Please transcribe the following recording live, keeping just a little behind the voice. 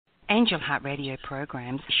Angel Heart Radio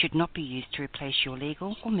programs should not be used to replace your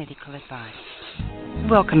legal or medical advice.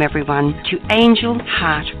 Welcome everyone to Angel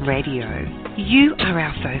Heart Radio. You are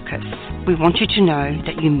our focus. We want you to know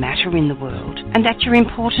that you matter in the world and that you're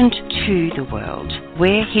important to the world.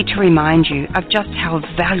 We're here to remind you of just how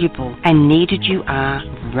valuable and needed you are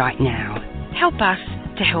right now. Help us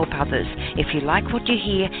to help others. If you like what you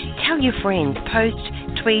hear, tell your friends, post,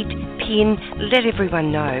 tweet, pin, let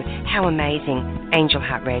everyone know how amazing Angel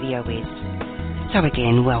Heart Radio is. So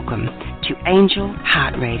again, welcome to Angel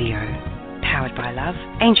Heart Radio. Powered by love,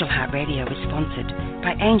 Angel Heart Radio is sponsored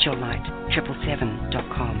by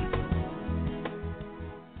AngelLight777.com.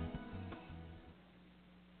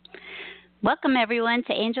 Welcome, everyone,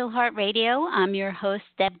 to Angel Heart Radio. I'm your host,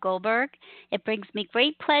 Deb Goldberg. It brings me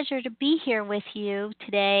great pleasure to be here with you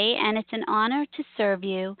today, and it's an honor to serve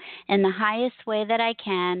you in the highest way that I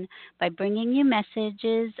can by bringing you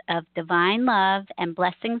messages of divine love and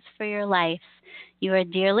blessings for your life. You are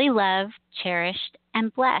dearly loved, cherished,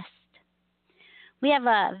 and blessed. We have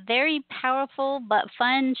a very powerful but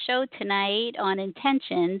fun show tonight on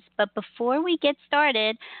intentions, but before we get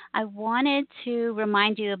started, I wanted to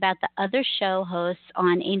remind you about the other show hosts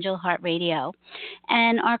on Angel Heart Radio.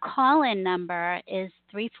 And our call-in number is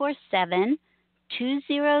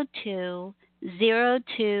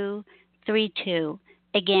 347-202-0232.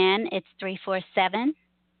 Again, it's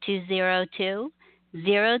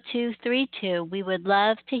 347-202-0232. We would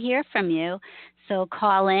love to hear from you. So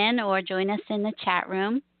call in or join us in the chat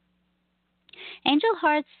room. Angel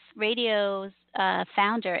Hearts Radio's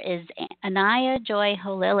founder is Anaya Joy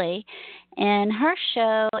Holili, and her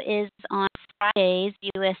show is on Fridays,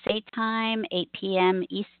 USA time, 8 p.m.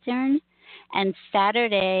 Eastern, and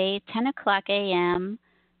Saturday, 10 o'clock a.m.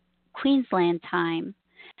 Queensland time.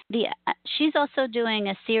 She's also doing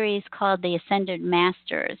a series called The Ascended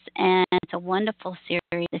Masters, and it's a wonderful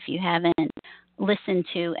series if you haven't listened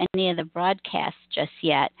to any of the broadcasts just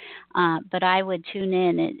yet, but I would tune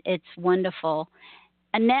in. It's wonderful.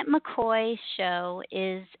 Annette McCoy's show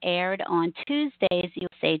is aired on Tuesdays,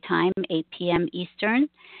 USA time, 8 p.m. Eastern,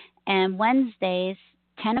 and Wednesdays,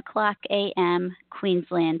 10 o'clock a.m.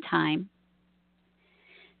 Queensland time.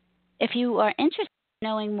 If you are interested in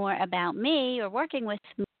knowing more about me or working with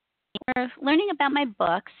me or learning about my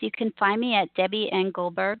books, you can find me at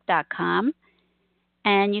debbiengoldberg.com.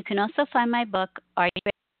 And you can also find my book, Are You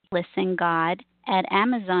Ready to Listen, God, at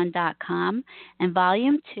Amazon.com. And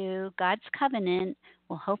Volume 2, God's Covenant,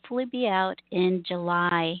 will hopefully be out in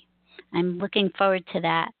July. I'm looking forward to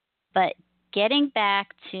that. But getting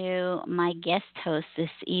back to my guest host this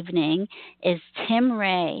evening is Tim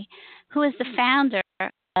Ray, who is the founder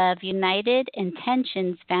of United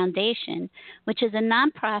Intentions Foundation, which is a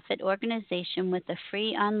nonprofit organization with a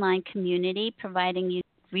free online community providing you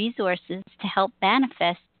resources to help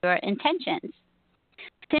manifest your intentions.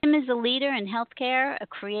 Tim is a leader in healthcare, a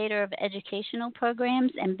creator of educational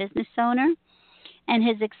programs, and business owner, and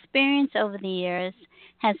his experience over the years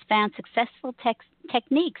has found successful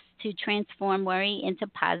techniques to transform worry into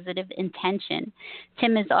positive intention.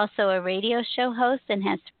 Tim is also a radio show host and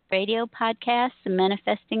has radio podcasts, The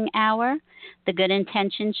Manifesting Hour, The Good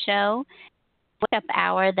Intention Show, Wake Up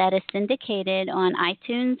Hour that is syndicated on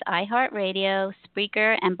iTunes, iHeartRadio,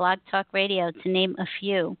 Spreaker, and Blog Talk Radio, to name a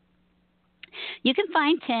few. You can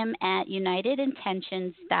find Tim at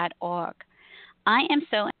unitedintentions.org. I am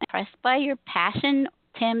so impressed by your passion,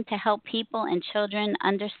 Tim, to help people and children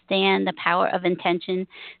understand the power of intention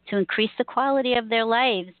to increase the quality of their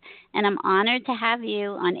lives, and I'm honored to have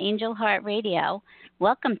you on Angel Heart Radio.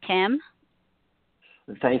 Welcome, Tim.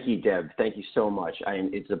 Thank you, Deb. Thank you so much.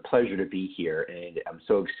 It's a pleasure to be here, and I'm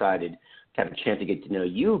so excited to have a chance to get to know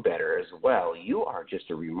you better as well. You are just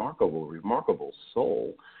a remarkable, remarkable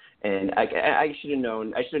soul, and I should have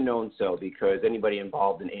known. So because anybody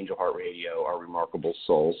involved in Angel Heart Radio are remarkable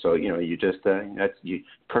souls. So you just that's you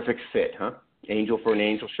perfect fit, huh? Angel for an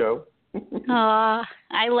angel show. Oh,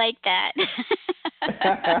 I like that.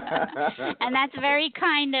 And that's very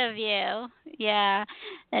kind of you. Yeah,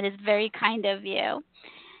 that is very kind of you.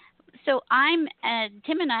 So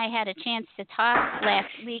Tim and I had a chance to talk last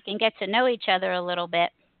week and get to know each other a little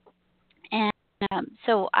bit. And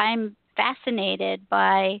so I'm fascinated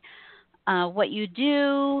by what you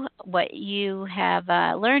do, what you have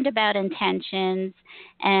learned about intentions,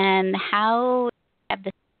 and how you have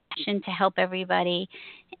the passion to help everybody.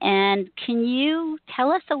 And can you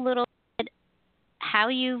tell us a little bit how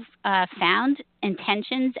you've found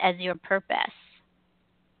intentions as your purpose?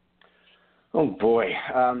 Oh boy,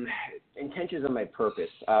 intentions are my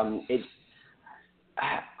purpose.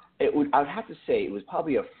 I would have to say it was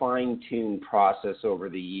probably a fine-tuned process over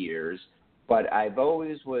the years, but I've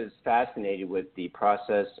always was fascinated with the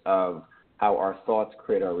process of how our thoughts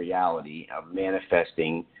create our reality, of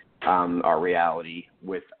manifesting our reality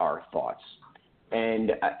with our thoughts.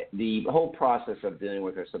 And the whole process of dealing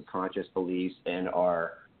with our subconscious beliefs and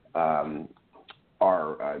our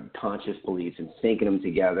conscious beliefs and syncing them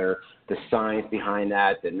together, the science behind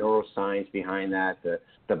that, the neuroscience behind that,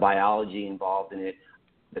 the biology involved in it,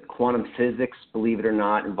 the quantum physics, believe it or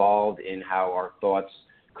not, involved in how our thoughts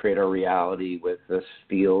create our reality with this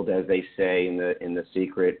field, as they say in the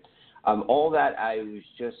secret. All that I was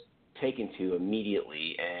just taken to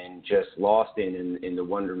immediately and just lost in the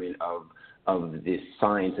wonderment of the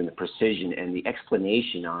science and the precision and the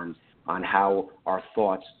explanation on how our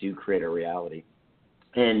thoughts do create our reality.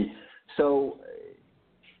 And so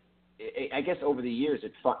I guess over the years,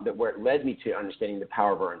 where it led me to understanding the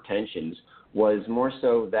power of our intentions was more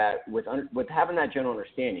so that with having that general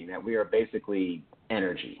understanding that we are basically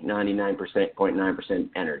energy, 99.9%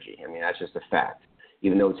 energy. I mean, that's just a fact.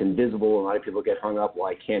 Even though it's invisible, a lot of people get hung up, well,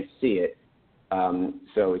 I can't see it.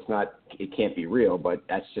 So it can't be real, but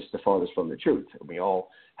that's just the farthest from the truth. We all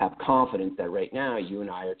have confidence that right now you and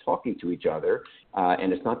I are talking to each other,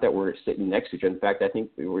 and it's not that we're sitting next to each other. In fact, I think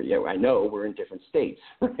I know we're in different states,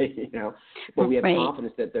 right? But we have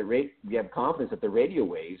confidence that the radio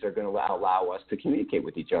waves are going to allow us to communicate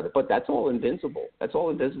with each other. But that's all invisible. That's all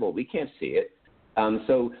invisible. We can't see it.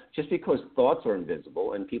 So just because thoughts are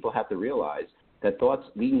invisible, and people have to realize that thoughts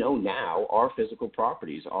we know now are physical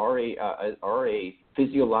properties, are a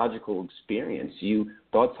physiological experience.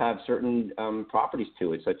 Thoughts have certain properties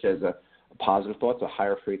to it, such as a positive thought's a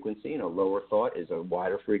higher frequency, and a lower thought is a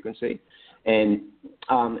wider frequency. And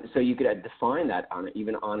so you could define that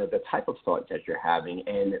even on the type of thought that you're having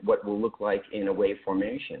and what will look like in a wave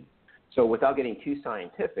formation. So without getting too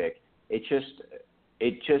scientific, it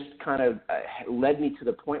just kind of led me to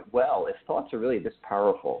the point, well, if thoughts are really this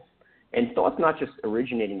powerful, and thoughts not just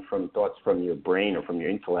originating from thoughts from your brain or from your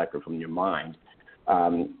intellect or from your mind,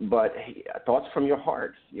 but thoughts from your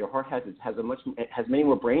heart. Your heart has many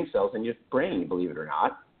more brain cells than your brain, believe it or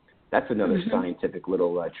not. That's another scientific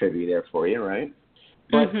little trivia there for you, right?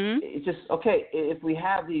 But it's just okay. If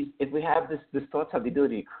this thoughts have the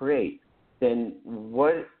ability to create, then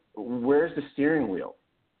where's the steering wheel?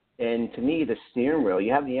 And to me, the steering wheel,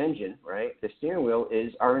 you have the engine, right? The steering wheel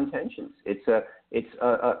is our intentions. It's a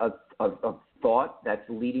thought that's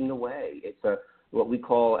leading the way. It's what we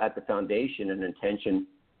call at the foundation an intention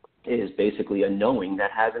is basically a knowing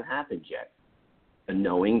that hasn't happened yet. A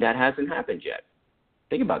knowing that hasn't happened yet.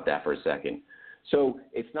 Think about that for a second. So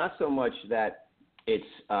it's not so much that it's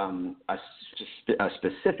a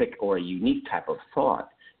specific or a unique type of thought.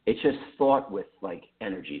 It's just thought with like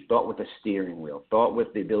energy, thought with a steering wheel, thought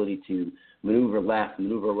with the ability to maneuver left,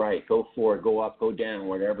 maneuver right, go forward, go up, go down,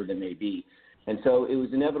 whatever that may be. And so it was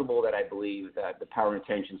inevitable that I believe that the power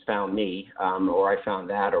intentions found me, or I found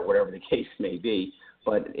that, or whatever the case may be.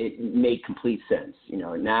 But it made complete sense.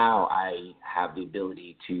 Now I have the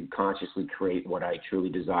ability to consciously create what I truly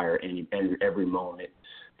desire in every moment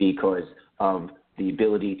because of the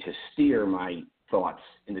ability to steer my thoughts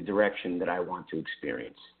in the direction that I want to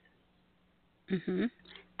experience.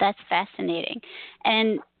 That's fascinating,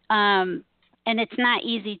 and it's not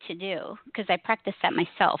easy to do because I practice that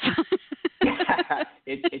myself.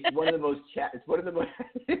 It's one of the most.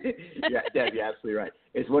 Yeah, Deb, you're absolutely right.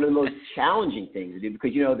 It's one of the most challenging things to do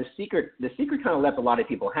because the secret kind of left a lot of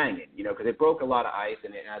people hanging. Because it broke a lot of ice,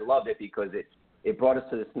 and I loved it because it brought us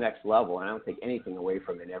to this next level. And I don't take anything away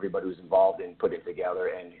from it. Everybody who's involved in putting it together,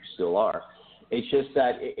 and you still are. It's just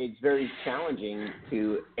that it's very challenging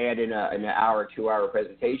to add in an hour, 2-hour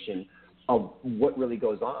presentation of what really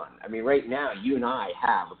goes on. I mean, right now, you and I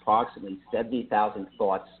have approximately 70,000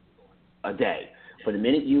 thoughts a day. From the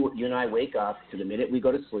minute you and I wake up to the minute we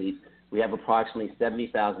go to sleep, we have approximately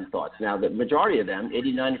 70,000 thoughts. Now, the majority of them,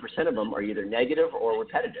 80-90% of them, are either negative or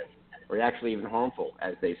repetitive, or actually even harmful,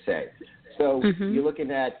 as they say. So you're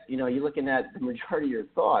looking at the majority of your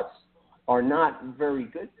thoughts are not very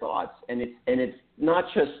good thoughts, and it's not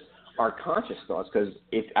just our conscious thoughts. Because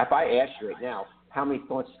if I ask you right now, how many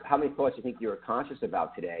thoughts you think you're conscious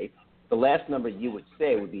about today, the last number you would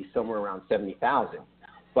say would be somewhere around 70,000.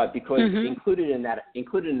 But because included in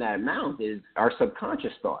that amount is our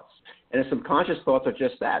subconscious thoughts, and the subconscious thoughts are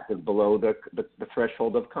just that, they're below the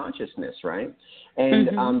threshold of consciousness, right?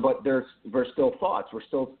 And but we're still thoughts. We're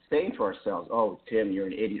still saying to ourselves, "Oh, Tim, you're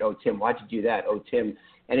an idiot. Oh, Tim, why'd you do that? Oh, Tim."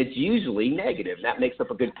 And it's usually negative. That makes up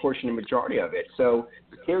a good portion, the majority of it. So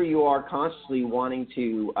here you are consciously wanting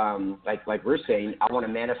to, like we're saying, I want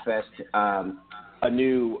to manifest a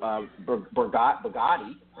new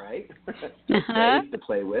Bugatti, right? To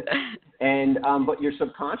play with, and but your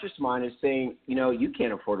subconscious mind is saying, you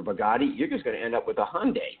can't afford a Bugatti. You're just going to end up with a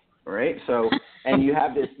Hyundai, right? So, and you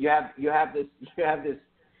have this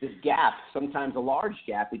gap, sometimes a large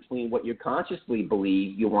gap between what you consciously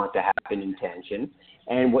believe you want to happen intention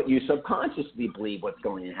and what you subconsciously believe what's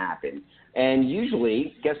going to happen. And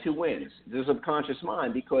usually, guess who wins? The subconscious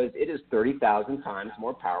mind, because it is 30,000 times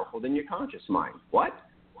more powerful than your conscious mind. What?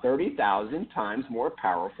 30,000 times more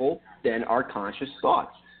powerful than our conscious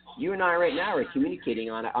thoughts. You and I right now are communicating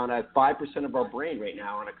on a 5% of our brain right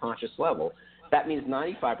now on a conscious level. That means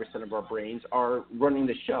 95% of our brains are running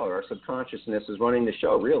the show. Our subconsciousness is running the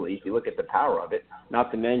show, really, if you look at the power of it, not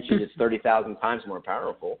to mention it's 30,000 times more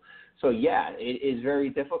powerful. So, yeah, it is very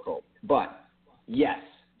difficult. But, yes,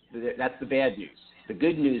 that's the bad news. The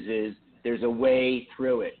good news is there's a way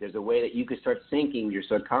through it. There's a way that you can start syncing your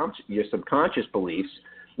subconscious beliefs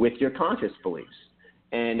with your conscious beliefs.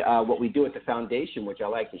 And what we do at the foundation, which I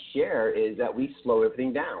like to share, is that we slow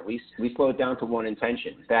everything down. We slow it down to one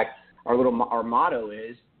intention. In fact, our motto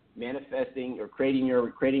is manifesting or creating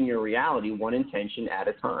your reality one intention at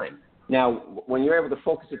a time. Now, when you're able to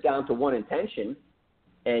focus it down to one intention,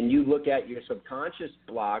 and you look at your subconscious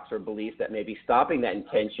blocks or beliefs that may be stopping that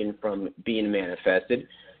intention from being manifested,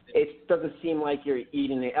 it doesn't seem like you're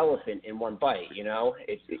eating the elephant in one bite.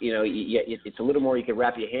 It's a little more. You can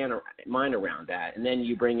wrap your mind around that, and then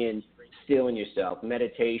you bring in stilling yourself,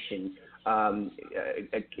 meditation,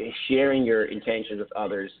 sharing your intentions with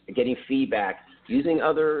others, getting feedback, using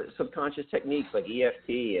other subconscious techniques like EFT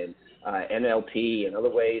and NLP and other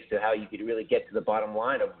ways to how you could really get to the bottom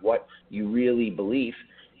line of what you really believe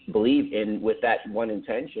in with that one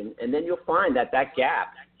intention. And then you'll find that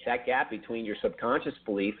gap between your subconscious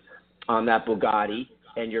belief on that Bugatti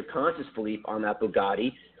and your conscious belief on that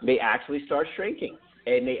Bugatti may actually start shrinking,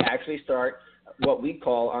 and may actually start what we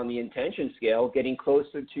call on the intention scale getting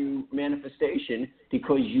closer to manifestation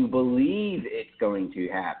because you believe it's going to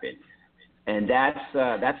happen. And that's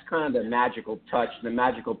kind of the magical touch, the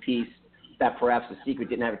magical piece that perhaps The Secret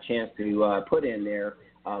didn't have a chance to put in there,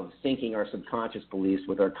 of syncing our subconscious beliefs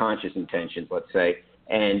with our conscious intentions, let's say,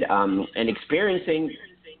 and experiencing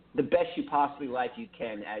the best you possibly life you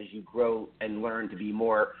can as you grow and learn to be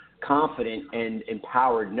more confident and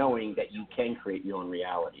empowered, knowing that you can create your own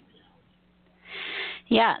reality.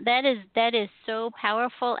 Yeah, that is so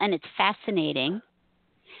powerful, and it's fascinating.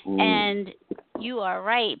 And you are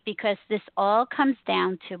right, because this all comes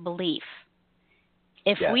down to belief.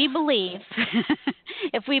 If we believe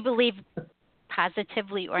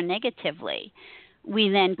positively or negatively, we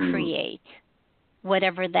then create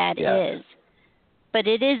whatever that is. But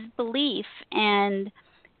it is belief. And,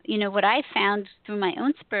 what I found through my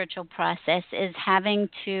own spiritual process is having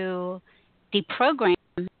to deprogram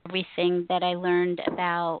everything that I learned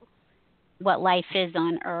about what life is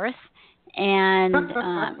on Earth. And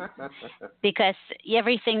because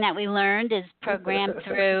everything that we learned is programmed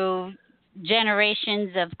through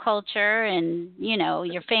generations of culture and,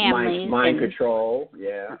 your families. Mind control,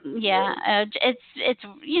 yeah. Yeah, it's it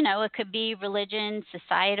could be religion,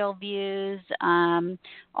 societal views,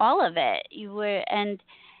 all of it.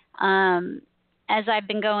 As I've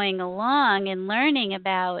been going along and learning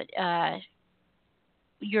about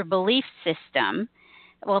your belief system,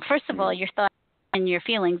 well, first of all, your thoughts and your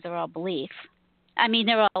feelings are all belief. I mean,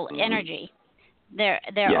 they're all energy. They're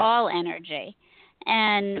all energy.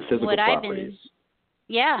 And physical what properties.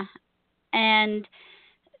 And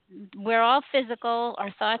we're all physical.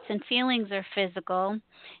 Our thoughts and feelings are physical.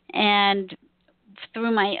 And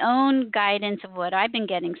through my own guidance of what I've been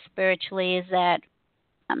getting spiritually is that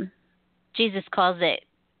Jesus calls it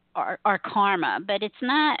our karma, but it's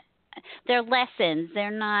not. They're lessons.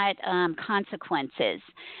 They're not consequences.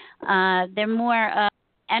 They're more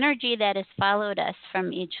energy that has followed us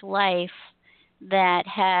from each life that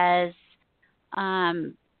has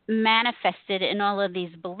manifested in all of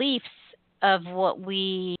these beliefs of what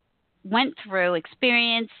we went through,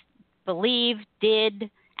 experienced, believed, did,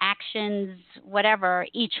 actions, whatever,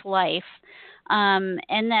 each life,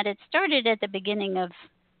 and that it started at the beginning of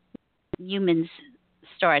humans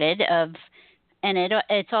started of, and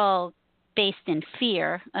it's all based in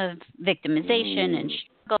fear of victimization and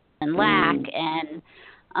struggle and lack and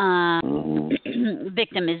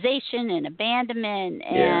victimization and abandonment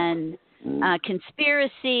and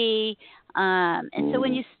conspiracy. And so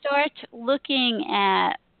when you start looking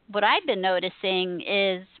at what I've been noticing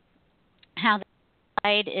is how the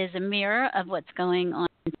outside is a mirror of what's going on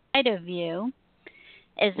inside of you,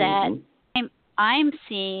 is that I'm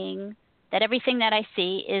seeing that everything that I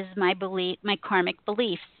see is my belief, my karmic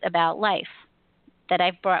beliefs about life. that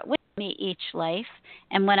I've brought with me each life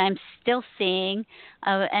and what I'm still seeing,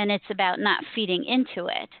 and it's about not feeding into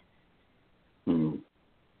it.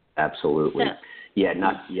 Absolutely.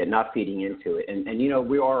 Not feeding into it. And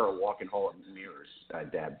we are a walking hall of mirrors,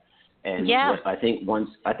 Deb. And I think once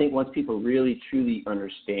people really truly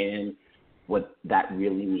understand what that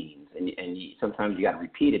really means, and sometimes you got to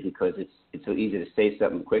repeat it because it's so easy to say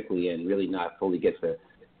something quickly and really not fully get the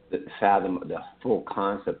fathom the full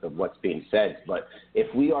concept of what's being said. But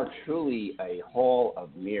if we are truly a hall of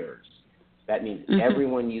mirrors, that means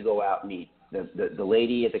everyone you go out and meet, the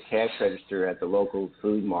lady at the cash register at the local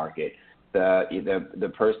food market,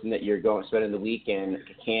 the person that you're going spending the weekend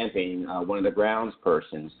camping, one of the grounds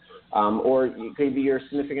persons, or it could be your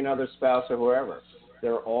significant other, spouse, or whoever.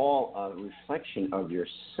 They're all a reflection of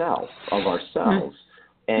yourself, of ourselves.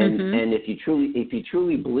 And if you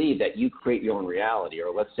truly believe that you create your own reality,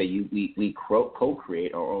 or let's say we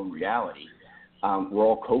co-create our own reality, we're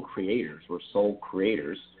all co-creators, we're soul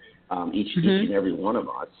creators, each and every one of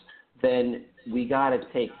us, then we got to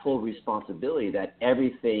take full responsibility that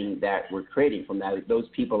everything that we're creating, from those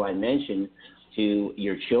people I mentioned to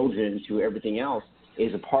your children to everything else,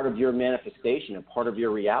 is a part of your manifestation, a part of your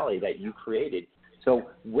reality that you created. So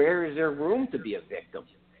where is there room to be a victim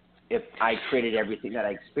if I created everything that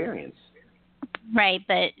I experienced? Right,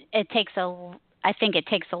 but I think it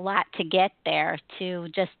takes a lot to get there, to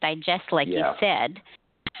just digest, like you said.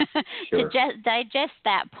 Sure. To just digest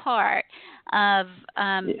that part of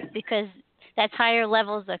because that's higher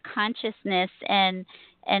levels of consciousness, and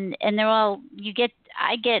they're all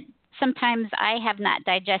sometimes I have not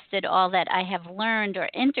digested all that I have learned or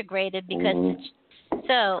integrated because it's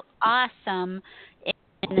so awesome,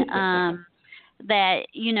 and that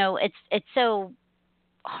it's so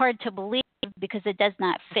hard to believe because it does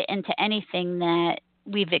not fit into anything that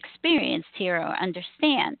we've experienced here or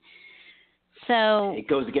understand. So it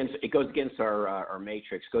goes against our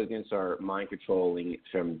matrix, goes against our mind controlling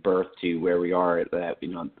from birth to where we are. That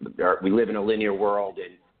we live in a linear world,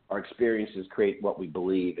 and our experiences create what we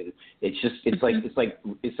believe. And it's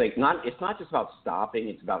not just about stopping.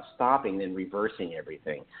 It's about stopping and reversing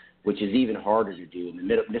everything, which is even harder to do in the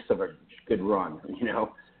midst of a good run.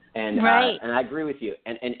 And right. And I agree with you.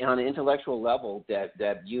 And on an intellectual level,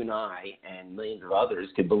 Deb, you and I and millions of others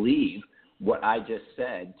could believe what I just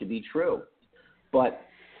said to be true. But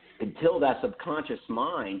until that subconscious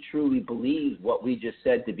mind truly believes what we just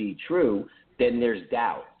said to be true, then there's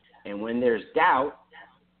doubt. And when there's doubt,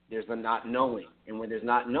 there's a not knowing. And when there's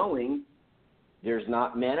not knowing, there's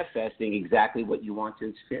not manifesting exactly what you want to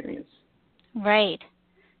experience. Right.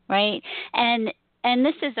 And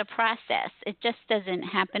this is a process. It just doesn't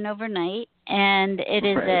happen overnight. And it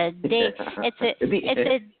is a day. Nice.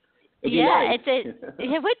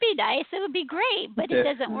 It would be nice. It would be great, but it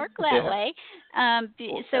doesn't work that way.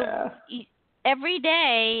 Every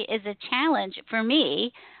day is a challenge for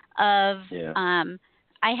me. I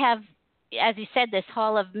have, as you said, this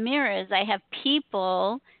hall of mirrors. I have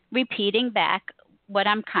people repeating back what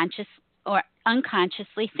I'm conscious or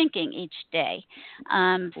unconsciously thinking each day.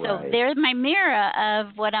 So there's my mirror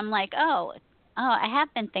of what I'm like. Oh, I have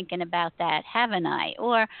been thinking about that, haven't I?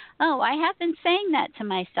 Or, I have been saying that to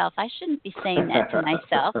myself. I shouldn't be saying that to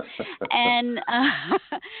myself. And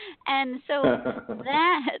so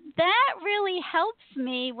that really helps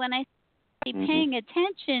me when I start paying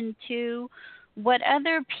attention to what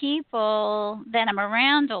other people that I'm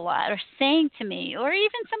around a lot are saying to me, or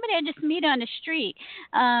even somebody I just meet on the street,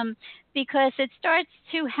 because it starts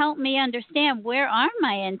to help me understand where are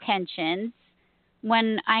my intentions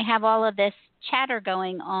when I have all of this chatter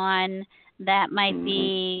going on that might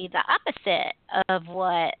be the opposite of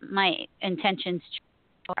what my intentions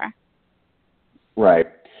are. Right.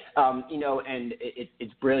 And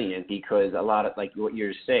it's brilliant because a lot of, like what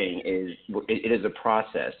you're saying, is it is a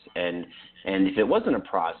process. And if it wasn't a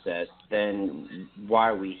process, then why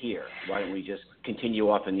are we here? Why don't we just continue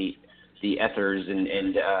off in the ethers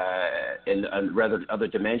and other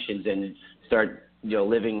dimensions and start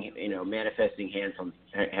living, manifesting hand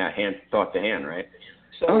thought to hand, right?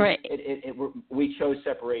 So we chose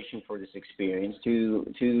separation for this experience to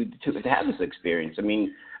have this experience. I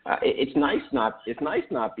mean, it's nice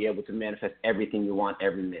not be able to manifest everything you want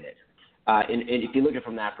every minute. And if you look at it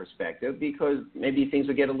from that perspective, because maybe things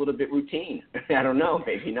will get a little bit routine. I don't know,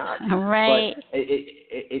 maybe not. Right. But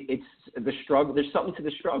it's the struggle. There's something to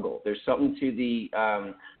the struggle. There's something to the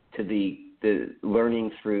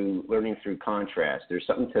learning through contrast. There's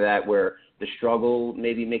something to that where the struggle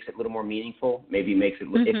maybe makes it a little more meaningful. Maybe makes it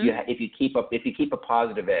if you keep a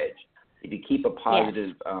positive edge, if you keep a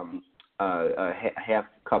positive half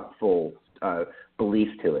cup full belief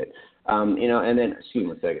to it. And then, excuse me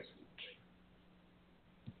one second.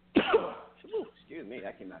 Excuse me,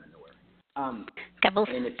 that came out of nowhere. God bless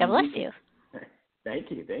you.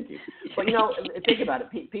 Thank you. But think about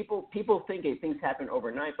it. People think things happen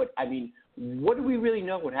overnight, but I mean, what do we really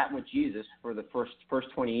know what happened with Jesus for the first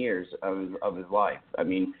 20 years of his life? I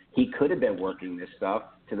mean, he could have been working this stuff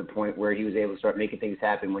to the point where he was able to start making things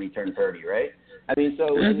happen when he turned 30, right? I mean,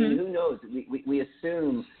 so I mean, who knows? We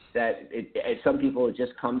assume that some people it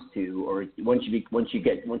just comes to, or once you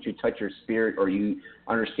touch your spirit or you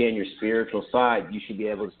understand your spiritual side, you should be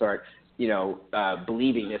able to start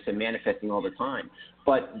believing this and manifesting all the time.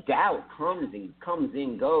 But doubt comes and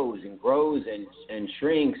goes and grows and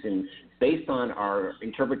shrinks, and based on our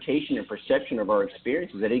interpretation and perception of our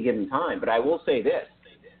experiences at any given time. But I will say this: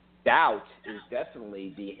 doubt is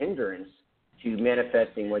definitely the hindrance to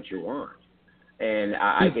manifesting what you want, and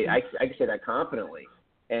I can say that confidently.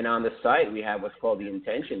 And on the site, we have what's called the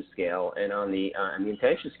intention scale, and on the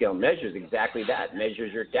intention scale measures exactly that,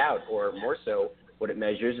 measures your doubt, or more so, what it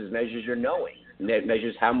measures your knowing. And it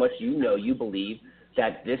measures how much you believe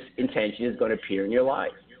that this intention is going to appear in your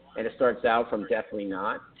life. And it starts out from definitely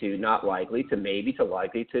not to not likely to maybe to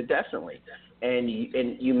likely to definitely. And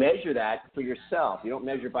you measure that for yourself. You don't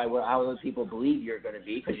measure by how other people believe you're going to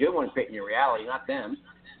be, because you're the one creating your reality, not them.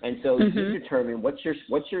 And so you determine what's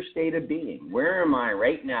your state of being. Where am I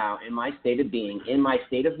right now in my state of being, in my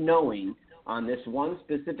state of knowing, on this one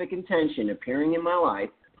specific intention appearing in my life?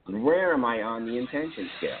 Where am I on the intention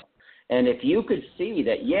scale? And if you could see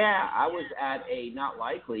that, I was at a not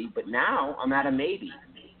likely, but now I'm at a maybe.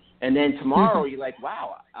 And then tomorrow you're like,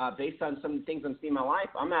 wow, based on some things I'm seeing in my life,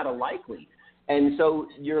 I'm at a likely. And so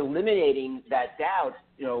you're eliminating that doubt,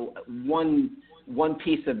 one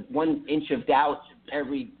inch of doubt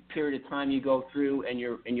every period of time you go through, and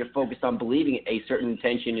you're focused on believing a certain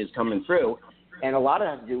intention is coming through. And a lot of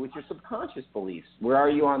that has to do with your subconscious beliefs. Where are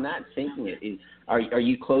you on that? Thinking it. Are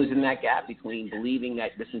you closing that gap between believing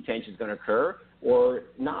that this intention is going to occur or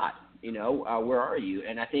not? Where are you?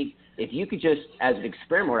 And I think if you could just, as an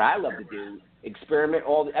experiment, what I love to do, experiment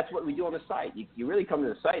that's what we do on the site. You really come to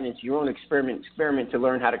the site and it's your own experiment to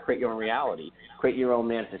learn how to create your own reality, create your own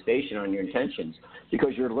manifestation on your intentions,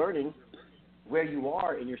 because you're learning where you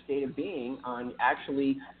are in your state of being on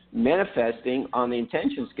actually manifesting on the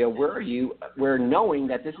intention scale. Where are you? Where knowing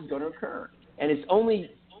that this is going to occur, and it's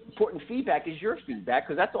only important feedback is your feedback,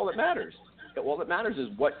 because that's all that matters. All that matters is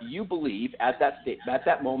what you believe at that state, at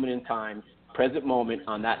that moment in time, present moment,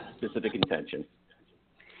 on that specific intention.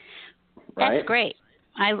 Right? That's great.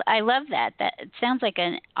 I love that. That it sounds like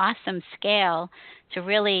an awesome scale to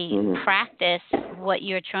really practice what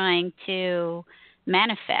you're trying to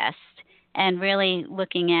manifest, and really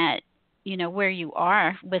looking at where you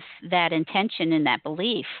are with that intention and that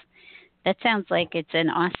belief. That sounds like it's an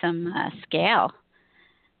awesome scale.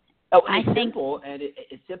 Oh, it's simple, and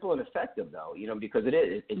it's simple and effective, though. Because it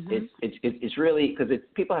is. It's really, because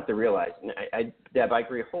people have to realize. And Deb, I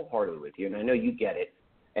agree wholeheartedly with you, and I know you get it.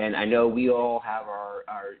 And I know we all have our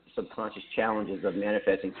subconscious challenges of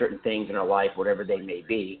manifesting certain things in our life, whatever they may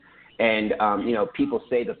be. And people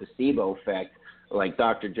say the placebo effect, like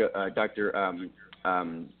Dr.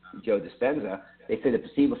 Joe Dispenza, they say the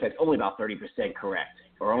placebo effect is only about 30% correct,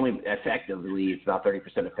 or only effectively it's about 30%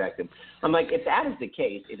 effective. I'm like, if that is the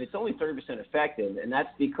case, if it's only 30% effective, and that's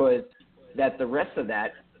because that the rest of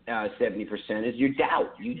that 70% is your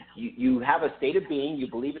doubt. You have a state of being, you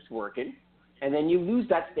believe it's working, and then you lose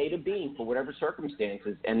that state of being for whatever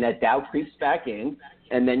circumstances, and that doubt creeps back in,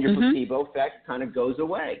 and then your placebo effect kind of goes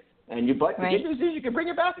away. And the good news is you can bring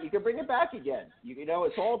it back. You can bring it back again.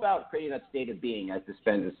 It's all about creating that state of being, as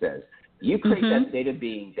Dispenza says. You create that state of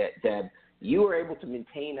being, Deb. You are able to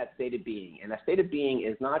maintain that state of being, and that state of being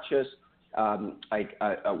is not just like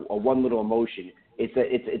a one little emotion.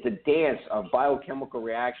 It's a dance of biochemical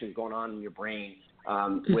reactions going on in your brain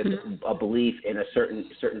with a belief in a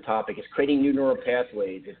certain topic. It's creating new neural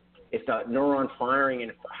pathways. It's the neuron firing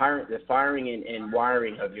and the firing and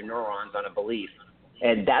wiring of your neurons on a belief.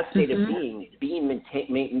 And that state of being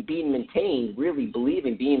maintained, really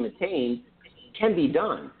believing being maintained, can be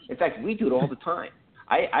done. In fact, we do it all the time.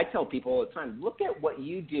 I tell people all the time, look at what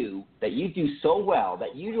you do that you do so well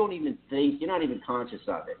that you don't even think, you're not even conscious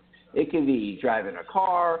of it. It could be driving a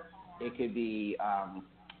car. It could be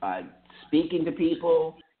speaking to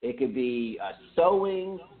people. It could be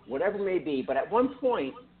sewing, whatever it may be. But at one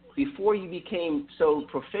point, before you became so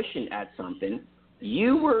proficient at something,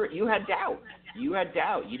 you had doubt. You had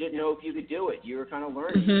doubt. You didn't know if you could do it. You were kind of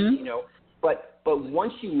learning, But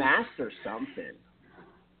once you master something,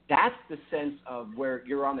 that's the sense of where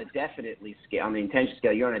you're on the definitely scale, on the intention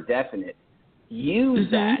scale. You're on a definite. Use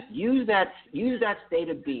that. Use that state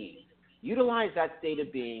of being. Utilize that state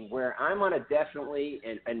of being where I'm on a definitely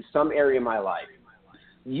in some area of my life.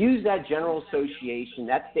 Use that general association,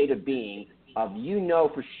 that state of being of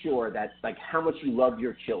for sure that like how much you love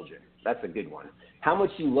your children. That's a good one. How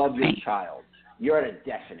much you love your child. You're at a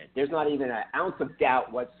definite. There's not even an ounce of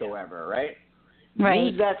doubt whatsoever, right? Right.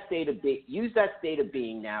 Use that state of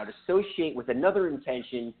being now to associate with another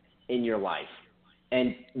intention in your life.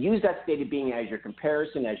 And use that state of being as your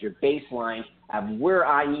comparison, as your baseline of where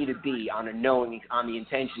I need to be on the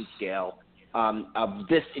intention scale of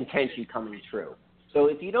this intention coming true. So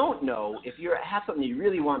if you don't know, if you have something you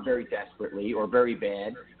really want very desperately or very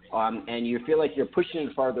bad, and you feel like you're pushing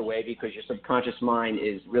it farther away because your subconscious mind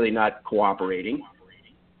is really not cooperating,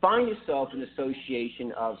 find yourself in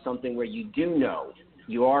association of something where you do know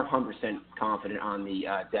you are 100% confident on the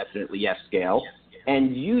definitely yes scale,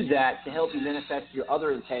 and use that to help you manifest your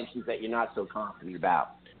other intentions that you're not so confident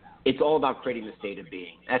about. It's all about creating the state of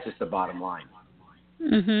being. That's just the bottom line.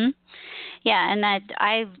 Yeah, and that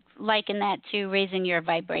I liken that to raising your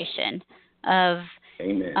vibration of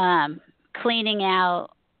cleaning out.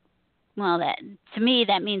 Well, that to me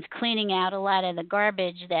that means cleaning out a lot of the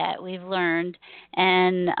garbage that we've learned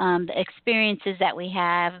and the experiences that we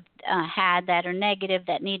have had that are negative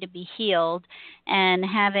that need to be healed, and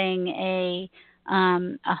having a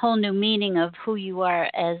whole new meaning of who you are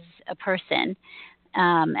as a person,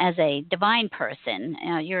 as a divine person.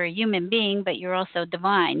 You're a human being, but you're also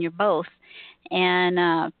divine. You're both,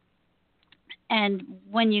 and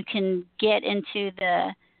when you can get into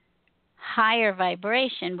the higher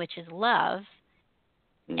vibration, which is love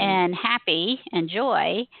and happy and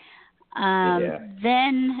joy,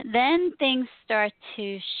 then things start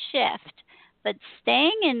to shift. But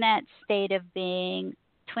staying in that state of being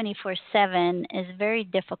 24/7 is very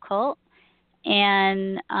difficult,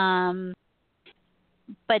 and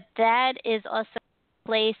but that is also a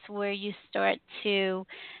place where you start to.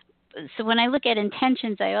 So when I look at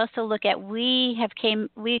intentions, I also look at we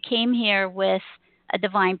came here with a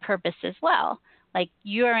divine purpose as well. Like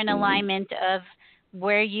you're in alignment of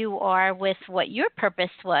where you are with what your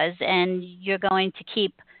purpose was, and you're going to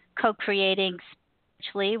keep co-creating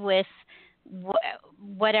spiritually with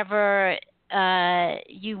whatever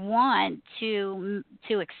you want to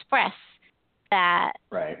express that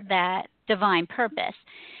divine purpose.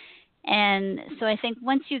 And so I think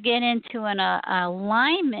once you get into an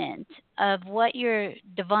alignment of what your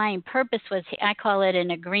divine purpose was, I call it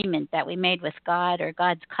an agreement that we made with God, or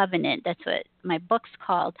God's covenant. That's what my book's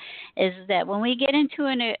called, is that when we get into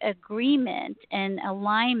an agreement and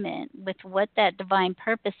alignment with what that divine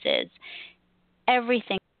purpose is,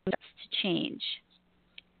 everything starts to change.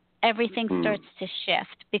 Everything starts to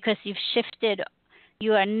shift because you've shifted.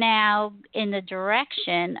 You are now in the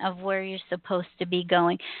direction of where you're supposed to be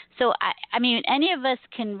going. So, I mean, any of us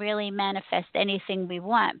can really manifest anything we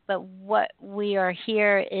want, but what we are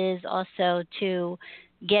here is also to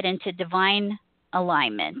get into divine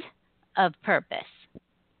alignment of purpose.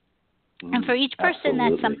 And for each person,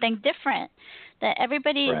 that's something different. That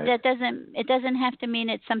everybody, it doesn't have to mean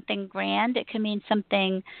it's something grand. It can mean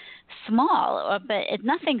something small, but it's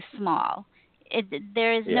nothing small.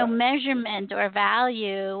 There is no measurement or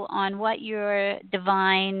value on what your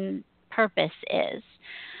divine purpose is.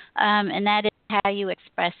 And that is how you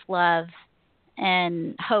express love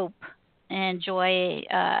and hope and joy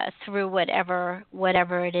through whatever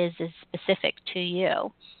it is specific to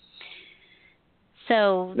you.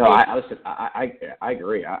 So I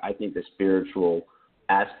agree. I think the spiritual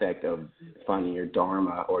aspect of finding your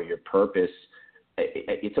dharma or your purpose,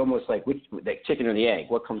 it's almost like chicken or the egg.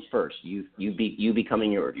 What comes first? You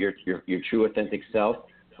becoming your true authentic self,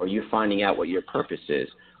 or you finding out what your purpose is,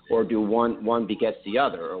 or do one begets the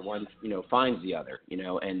other, or one finds the other?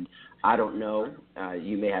 And I don't know.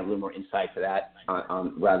 You may have a little more insight to that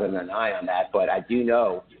rather than I on that, but I do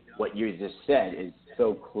know what you just said is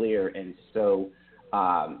so clear and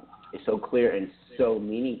so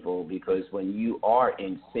meaningful, because when you are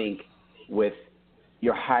in sync with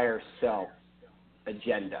your higher self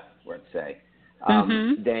agenda, let's say,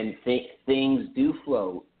 then things do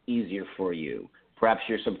flow easier for you. Perhaps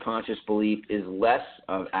your subconscious belief is less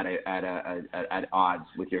at odds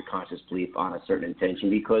with your conscious belief on a certain intention,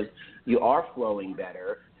 because you are flowing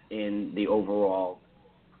better in the overall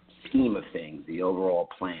scheme of things, the overall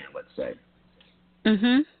plan, let's say.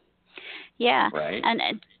 Yeah. Right.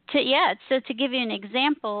 And so to give you an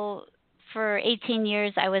example, for 18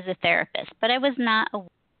 years I was a therapist, but I was not a.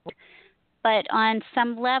 But on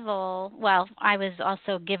some level, I was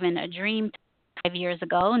also given a dream 5 years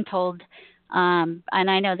ago and told and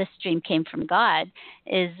I know this dream came from God,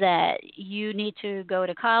 is that you need to go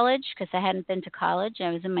to college, because I hadn't been to college.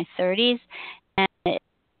 I was in my 30s, and it's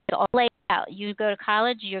all laid out. You go to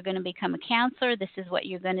college, you're going to become a counselor. This is what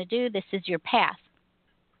you're going to do. This is your path.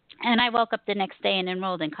 And I woke up the next day and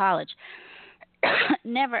enrolled in college.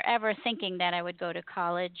 Never, ever thinking that I would go to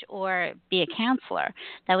college or be a counselor.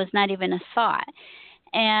 That was not even a thought.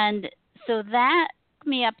 And so that took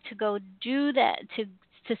me up to go do that, to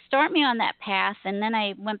start me on that path, and then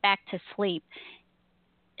I went back to sleep.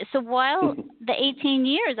 So while the 18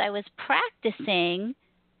 years I was practicing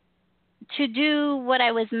to do what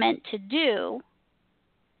I was meant to do,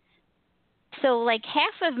 so like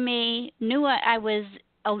half of me knew I was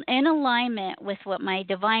in alignment with what my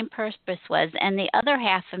divine purpose was, and the other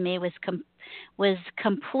half of me was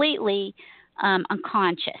completely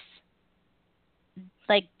unconscious.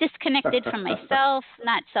 Like disconnected from myself,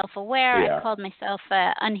 not self-aware. Yeah. I called myself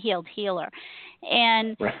an unhealed healer.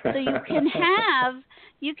 And so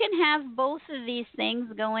you can have both of these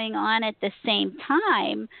things going on at the same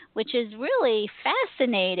time, which is really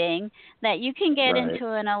fascinating, that you can get Right.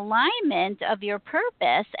 into an alignment of your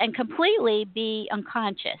purpose and completely be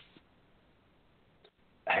unconscious.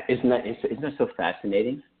 Isn't that so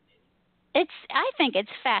fascinating? I think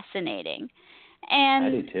it's fascinating. And I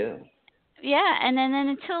do too. yeah, and then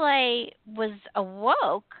until I was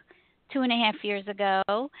awoke 2.5 years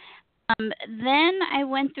ago, then I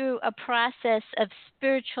went through a process of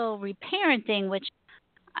spiritual reparenting, which,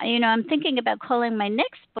 I'm thinking about calling my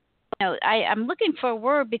next book. I'm looking for a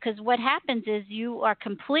word, because what happens is you are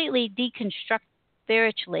completely deconstructed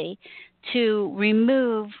spiritually to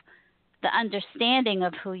remove the understanding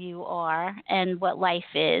of who you are and what life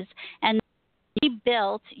is, and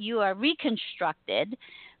rebuilt, you are reconstructed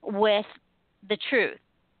with the truth.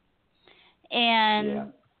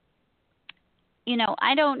 And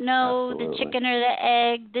I don't know Absolutely. the chicken or the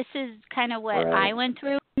egg. This is kind of what Right. I went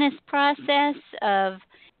through in this process of,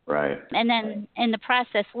 Right. and then in the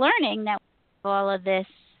process learning that all of this,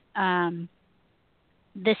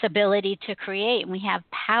 this ability to create, and we have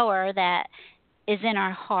power that is in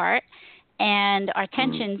our heart, and our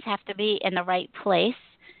tensions have to be in the right place.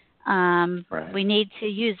 Right. We need to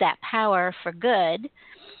use that power for good.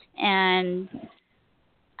 And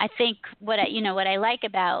I think what I like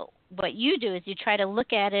about what you do is you try to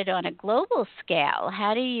look at it on a global scale.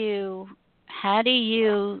 How do you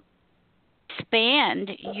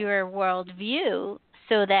expand your worldview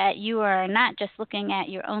so that you are not just looking at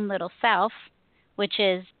your own little self, which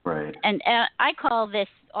is Right. and I call this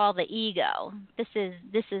all the ego. This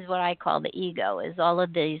is what I call the ego, is all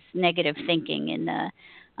of these negative thinking and the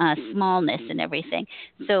smallness and everything.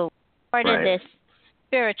 So part of this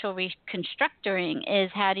spiritual reconstructing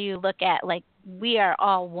is, how do you look at, like, we are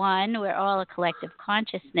all one, we're all a collective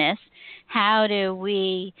consciousness. How do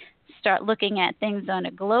we start looking at things on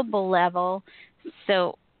a global level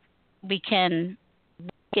so we can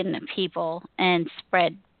awaken the people and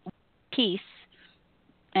spread peace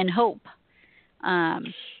and hope?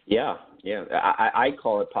 Yeah. I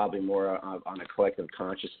call it probably more on a collective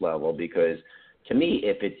conscious level, because to me,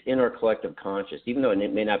 if it's in our collective conscious, even though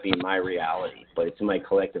it may not be my reality, but it's in my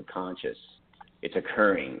collective conscious, it's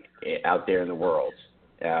occurring out there in the world.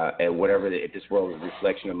 And if this world is a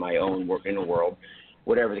reflection of my own work in the world,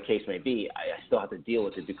 whatever the case may be, I still have to deal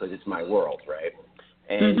with it because it's my world, right?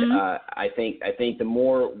 And I think the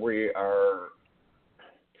more we are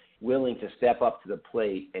willing to step up to the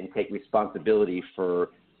plate and take responsibility for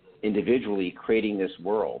individually creating this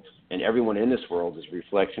world, and everyone in this world is a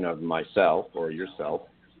reflection of myself or yourself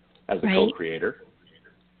as a co-creator,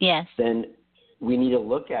 yes, then we need to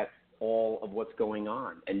look at all of what's going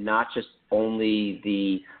on and not just only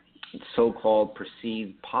the so-called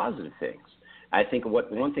perceived positive things. I think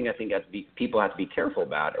one thing I think people have to be careful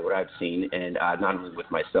about, or what I've seen, and not only with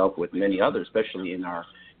myself, with many others, especially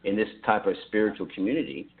in this type of spiritual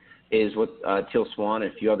community, is what Teal Swan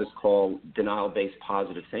and a few others call denial-based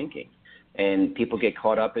positive thinking. And people get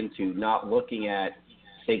caught up into not looking at,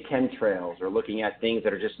 say, chemtrails, or looking at things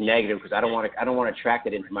that are just negative, because I don't want to attract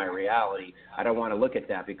it into my reality. I don't want to look at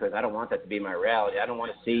that because I don't want that to be my reality. I don't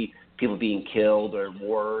want to see people being killed or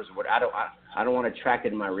wars. I don't want to attract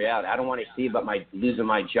it in my reality. I don't want to see about losing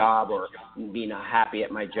my job or being not happy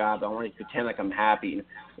at my job. I want to pretend like I'm happy.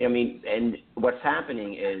 And what's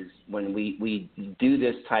happening is when we do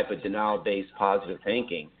this type of denial-based positive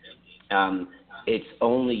thinking, it's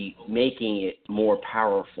only making it more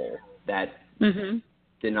powerful, that the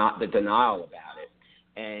denial about it.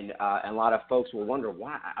 And a lot of folks will wonder,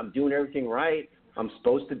 why? I'm doing everything right. I'm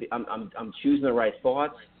supposed to be. I'm choosing the right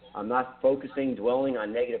thoughts. I'm not focusing, dwelling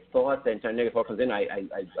on negative thoughts. Anytime negative thought comes in, I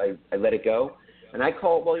let it go. And I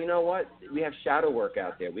call it, well, you know what? We have shadow work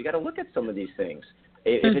out there. We got to look at some of these things.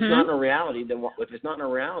 If it's not in a reality, then if it's not in a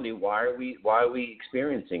reality, why are we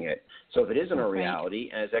experiencing it? So if it isn't a reality,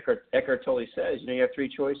 as Eckhart Tolle says, you have three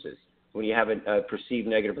choices. When you have a perceived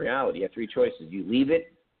negative reality, you have three choices. You leave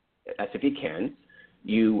it, that's if you can.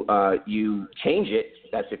 You change it,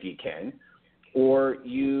 that's if you can, or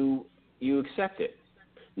you accept it.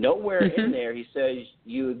 Nowhere in there he says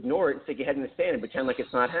you ignore it, stick your head in the sand, and pretend like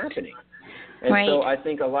it's not happening. And so I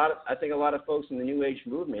think a lot of folks in the New Age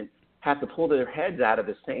movement have to pull their heads out of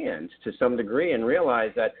the sand to some degree and realize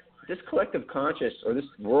that this collective conscious or this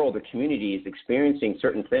world or community is experiencing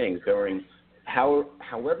certain things during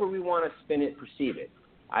however we want to spin it, perceive it.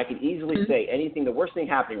 I could easily say anything, the worst thing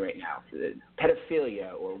happening right now,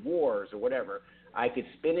 pedophilia or wars or whatever, I could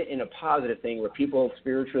spin it in a positive thing where people are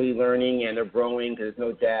spiritually learning and they're growing because there's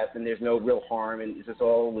no death and there's no real harm and it's just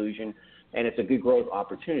all illusion and it's a good growth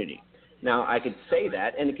opportunity. Now, I could say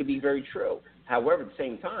that and it could be very true. However, at the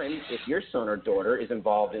same time, if your son or daughter is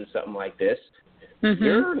involved in something like this,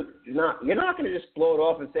 you're not going to just blow it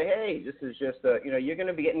off and say, hey, this is just you're going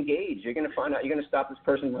to be engaged. You're going to find out. You're going to stop this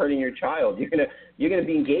person from hurting your child. You're going to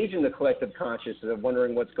be engaged in the collective consciousness of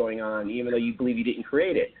wondering what's going on, even though you believe you didn't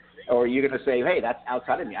create it. Or you're going to say, hey, that's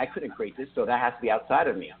outside of me. I couldn't create this, so that has to be outside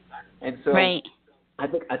of me. And so I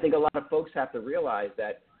think a lot of folks have to realize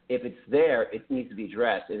that if it's there, it needs to be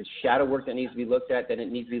addressed. If it's shadow work that needs to be looked at, then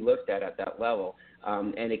it needs to be looked at that level.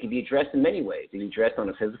 And it can be addressed in many ways. It can be addressed on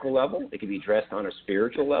a physical level. It can be addressed on a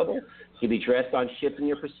spiritual level. It can be addressed on shifting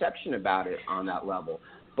your perception about it on that level.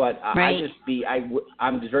 But I'm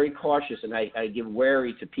just very cautious, and I give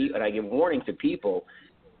wary to people, and I give warning to people.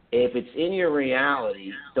 If it's in your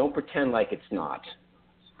reality, don't pretend like it's not,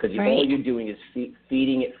 because all you're doing is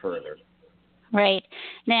feeding it further. Right.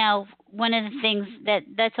 Now, one of the things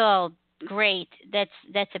that's all great. That's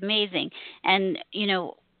amazing. And,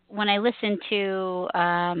 when I listen to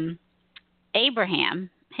Abraham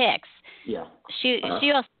Hicks, she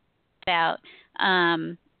also talks about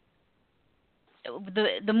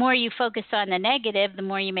the more you focus on the negative, the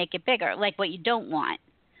more you make it bigger, like what you don't want.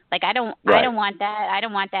 Like, I don't want that. I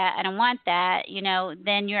don't want that. I don't want that.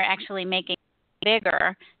 Then you're actually making it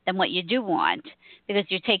bigger than what you do want, because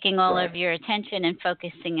you're taking all of your attention and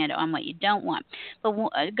focusing it on what you don't want. But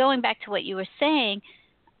going back to what you were saying,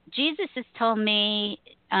 Jesus has told me,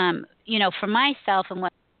 for myself and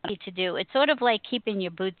what I need to do, it's sort of like keeping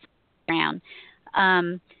your boots on the ground.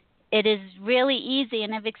 It is really easy,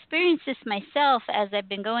 and I've experienced this myself as I've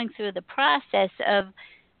been going through the process of,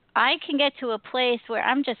 I can get to a place where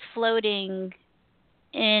I'm just floating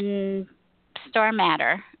in star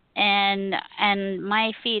matter, and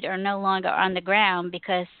my feet are no longer on the ground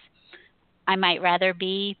because I might rather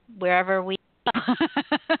be wherever we go.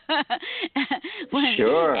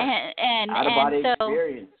 Sure. And out-of-body so,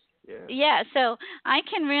 experience. Yeah, so I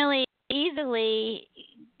can really easily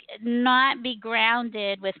not be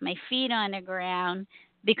grounded with my feet on the ground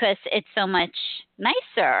because it's so much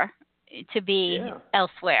nicer to be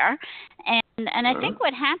elsewhere. And I think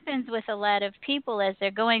what happens with a lot of people as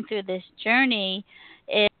they're going through this journey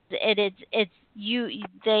is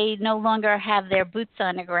they no longer have their boots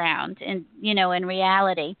on the ground in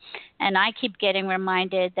reality. And I keep getting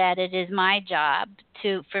reminded that it is my job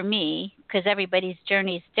for me, because everybody's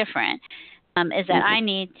journey is different, is that I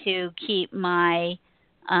need to keep my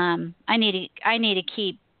I need to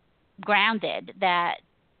keep grounded, that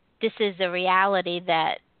this is a reality,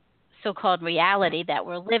 that so-called reality that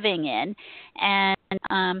we're living in, and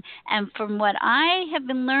from what I have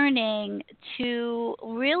been learning, to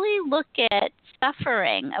really look at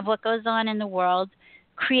suffering of what goes on in the world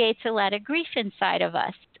creates a lot of grief inside of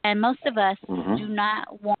us, and most of us do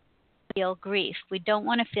not want to feel grief. We don't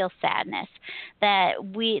want to feel sadness. That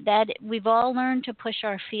we've all learned to push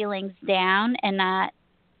our feelings down and not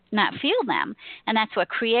feel them, and that's what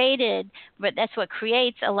creates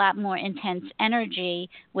a lot more intense energy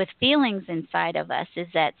with feelings inside of us, is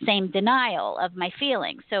that same denial of my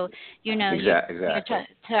feelings. So you're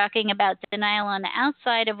talking about denial on the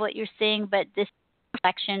outside of what you're seeing, but this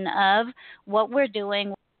reflection of what we're doing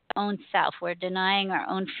with our own self. We're denying our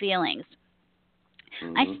own feelings.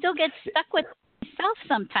 I still get stuck with myself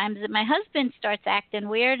sometimes, that my husband starts acting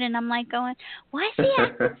weird, and I'm like going, why is he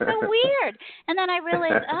acting so weird? And then I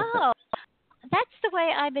realize, that's the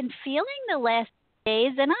way I've been feeling the last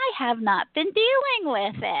days, and I have not been dealing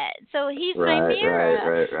with it. So he's my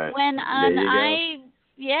mirror. Right. When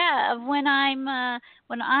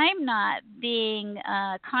when I'm not being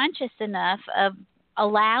conscious enough of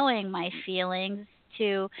allowing my feelings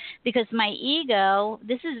to, because my ego,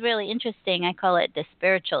 this is really interesting. I call it the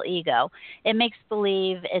spiritual ego. It makes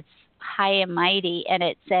believe it's high and mighty, and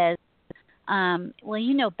it says, well,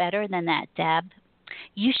 you know better than that, Deb.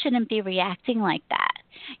 You shouldn't be reacting like that.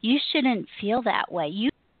 You shouldn't feel that way. You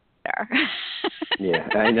better. Yeah,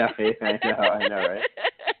 I know, right?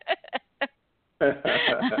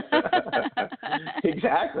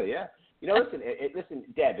 Exactly, yeah. You know, listen,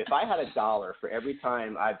 Deb, if I had $1 for every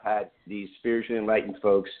time I've had these spiritually enlightened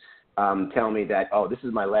folks tell me that, oh, this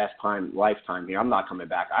is my lifetime here, I'm not coming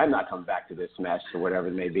back to this mess or whatever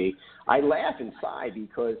it may be, I laugh inside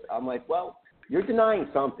because I'm like, well, you're denying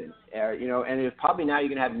something, you know, and it's probably now you're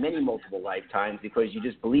going to have many multiple lifetimes because you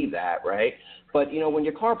just believe that, right? But, you know, when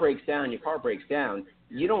your car breaks down,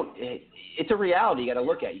 you don't, it's a reality you got to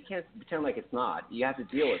look at. You can't pretend like it's not. You have to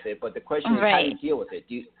deal with it. But the question is, how do you deal with it?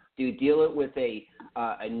 Do you deal it with a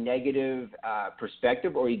negative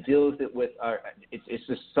perspective, or you deal with it with it's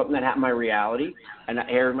just something that happened in my reality, and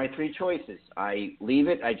here are my three choices: I leave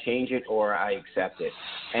it, I change it, or I accept it.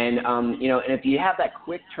 And you know, and if you have that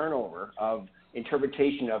quick turnover of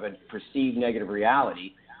interpretation of a perceived negative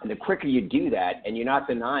reality, and the quicker you do that, and you're not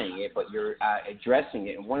denying it, but you're addressing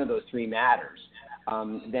it, and one of those three matters,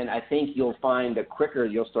 then I think you'll find the quicker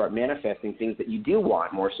you'll start manifesting things that you do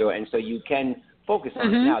want more so, and so you can focus on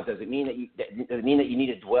it. Now, does it mean that you need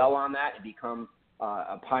to dwell on that and become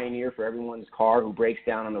a pioneer for everyone's car who breaks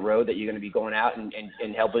down on the road, that you're going to be going out and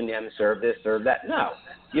helping them serve this, serve that? No.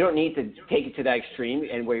 You don't need to take it to that extreme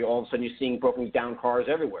and where all of a sudden you're seeing broken down cars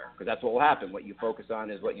everywhere, because that's what will happen. What you focus on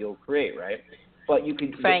is what you'll create, right? But you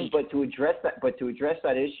could, but to address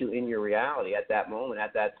that issue in your reality at that moment,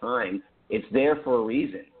 at that time, it's there for a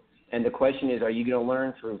reason. And the question is, are you going to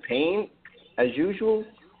learn through pain, as usual,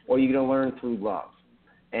 or are you going to learn through love?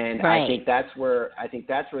 And I think that's where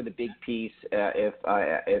the big piece.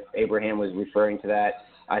 If Abraham was referring to that,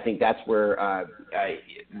 I think that's where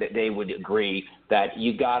they would agree that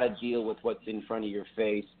you got to deal with what's in front of your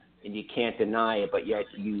face, and you can't deny it, but yet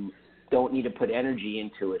you don't need to put energy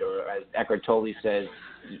into it, or as Eckhart Tolle says,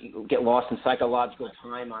 you get lost in psychological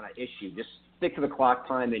time on an issue. Just stick to the clock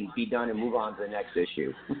time and be done and move on to the next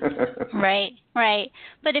issue. Right.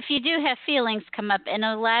 But if you do have feelings come up, and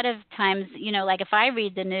a lot of times, you know, like if I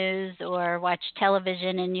read the news or watch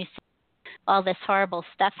television and you see all this horrible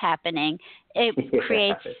stuff happening, it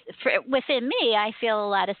creates, within me, I feel a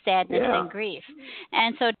lot of sadness and grief.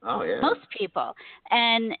 And so most people.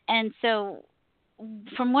 And so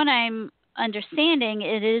from what I'm understanding,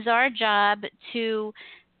 it is our job to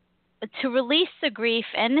release the grief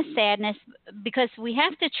and the sadness, because we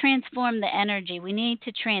have to transform the energy. We need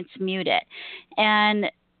to transmute it.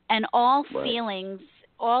 And all feelings,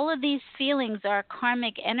 all of these feelings are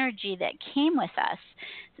karmic energy that came with us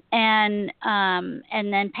and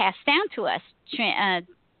then passed down to us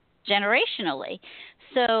generationally.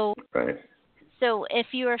 So So if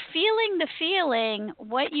you're feeling the feeling,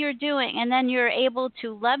 what you're doing, and then you're able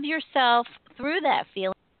to love yourself through that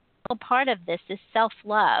feeling, part of this is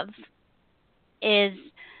self-love, is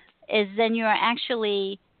then you're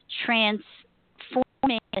actually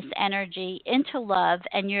transforming this energy into love,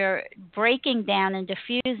 and you're breaking down and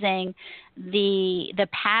diffusing the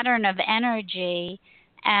pattern of energy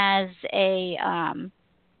as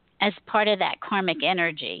part of that karmic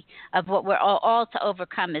energy of what we're all to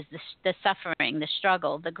overcome is the suffering, the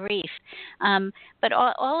struggle, the grief. But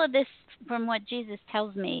all of this, from what Jesus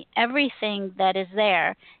tells me, everything that is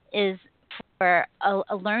there is for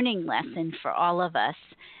a learning lesson for all of us,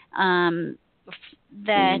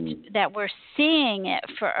 that we're seeing it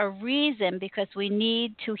for a reason, because we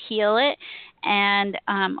need to heal it. And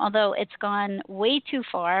although it's gone way too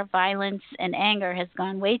far, violence and anger has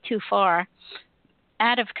gone way too far,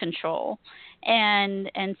 out of control, and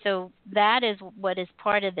so that is what is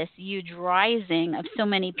part of this huge rising of so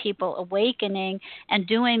many people awakening and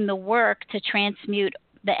doing the work to transmute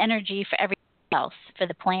the energy for everything else, for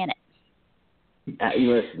the planet.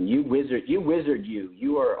 Listen, you wizard,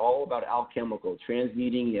 you are all about alchemical,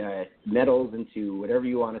 transmuting metals into whatever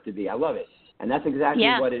you want it to be. I love it, and that's exactly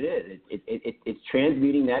what it is. It's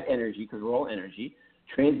transmuting that energy, because we're all energy,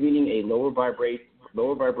 transmuting a lower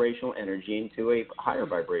vibrational energy into a higher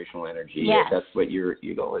vibrational energy. Yes. That's what your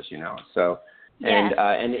goal is, you know. So, and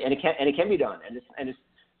it can be done, and it's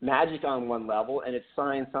magic on one level, and it's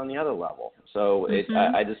science on the other level. So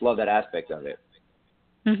I just love that aspect of it.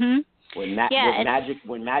 When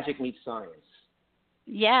magic meets science.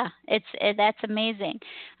 Yeah, that's amazing.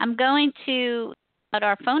 I'm going to put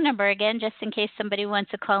our phone number again, just in case somebody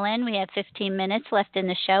wants to call in. We have 15 minutes left in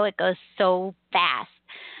the show. It goes so fast.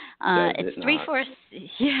 It's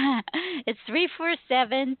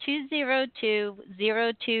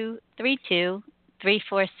 347-202-0232,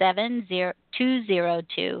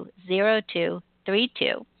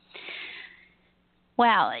 347-202-0232.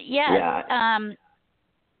 Wow. Yes. Yeah.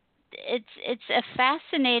 It's a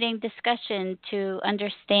fascinating discussion to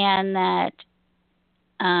understand that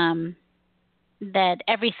that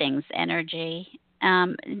everything's energy.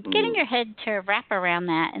 Getting your head to wrap around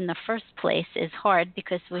that in the first place is hard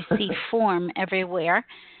because we see form everywhere.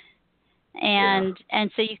 And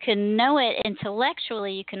so you can know it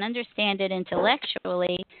intellectually, you can understand it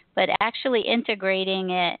intellectually, but actually integrating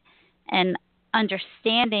it and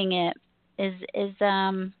understanding it is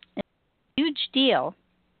a huge deal.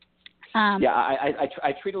 I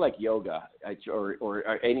treat it like yoga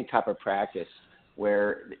or any type of practice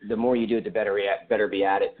where the more you do it, the better be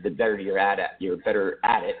at it. The better you're better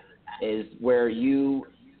at it. Is where you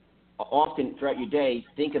often throughout your day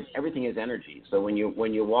think of everything as energy. So when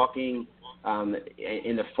you're walking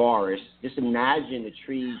in the forest, just imagine the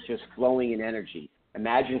trees just flowing in energy.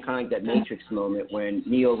 Imagine kind of like that Matrix moment when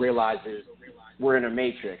Neo realizes we're in a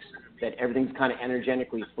matrix, that everything's kind of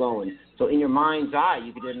energetically flowing. So in your mind's eye,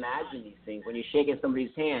 you could imagine these things. When you're shaking somebody's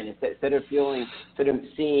hand, instead of seeing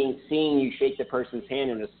you shake the person's hand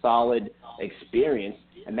in a solid experience,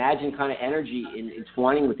 imagine kind of energy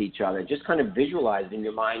entwining with each other. Just kind of visualize it in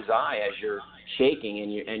your mind's eye as you're shaking,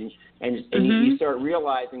 and you start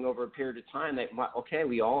realizing over a period of time that, okay,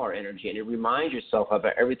 we all are energy, and it reminds yourself of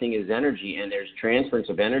everything is energy, and there's transference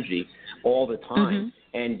of energy all the time.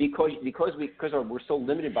 And because we're so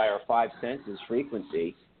limited by our five senses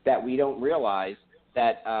frequency, that we don't realize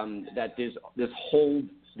that that there's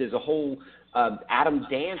a whole atom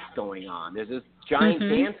dance going on. There's this giant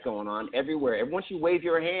dance going on everywhere. And once you wave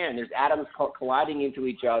your hand, there's atoms colliding into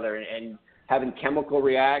each other and having chemical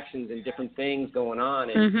reactions and different things going on,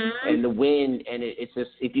 and the wind, and it's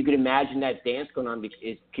just, if you could imagine that dance going on,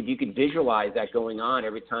 if you could visualize that going on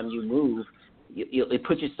every time you move, it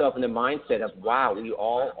puts yourself in the mindset of, wow, we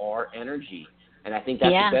all are energy. And I think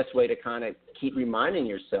that's the best way to kind of keep reminding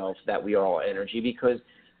yourself that we are all energy, because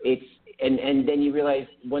it's, and then you realize,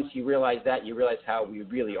 once you realize that, you realize how we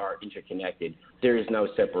really are interconnected. There is no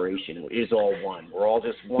separation. It is all one. We're all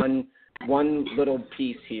just one little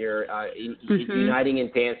piece here, uniting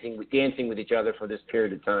and dancing with each other for this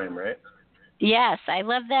period of time, right? Yes, I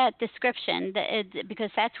love that description,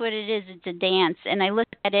 because that's what it is. It's a dance, and I look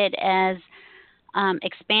at it as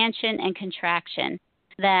expansion and contraction.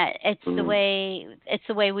 That it's the way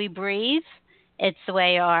we breathe. It's the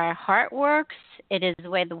way our heart works. It is the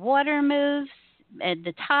way the water moves,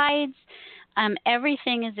 the tides.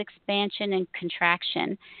 Everything is expansion and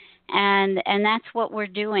contraction. And that's what we're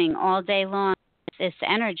doing all day long, is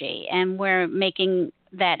energy. And we're making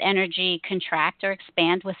that energy contract or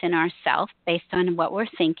expand within ourselves based on what we're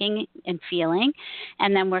thinking and feeling.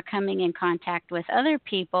 And then we're coming in contact with other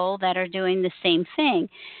people that are doing the same thing.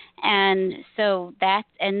 And so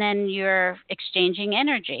and then you're exchanging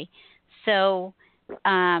energy. So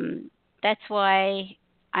that's why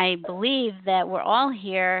I believe that we're all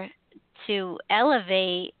here to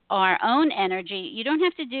elevate our own energy. You don't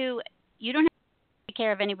have to take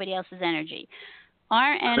care of anybody else's energy.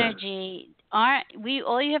 Our energy,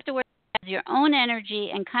 all you have to work on is your own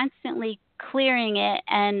energy, and constantly clearing it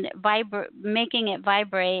and making it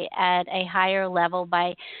vibrate at a higher level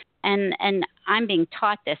and I'm being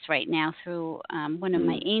taught this right now through one of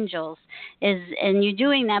my angels, and you're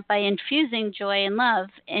doing that by infusing joy and love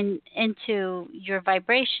into your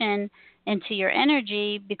vibration, into your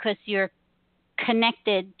energy, because you're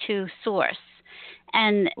connected to source.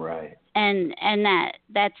 And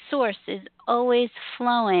that source is always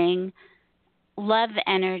flowing love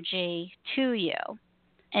energy to you.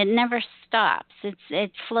 It never stops.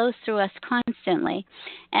 It flows through us constantly.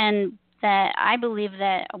 And that I believe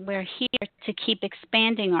that we're here to keep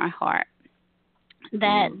expanding our heart.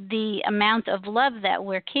 That the amount of love that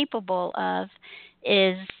we're capable of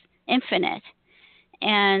is infinite.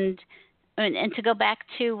 And to go back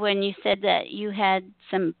to when you said that you had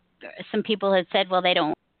some people had said, well, they don't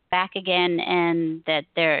want back again, and that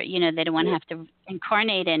they don't want to have to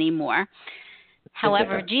incarnate anymore.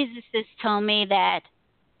 However, Jesus has told me that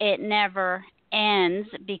it never ends,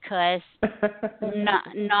 because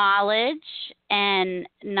knowledge and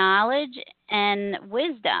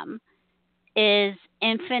wisdom is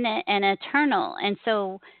infinite and eternal. And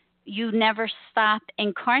so you never stop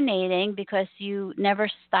incarnating, because you never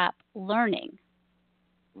stop learning.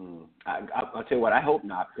 I'll tell you what, I hope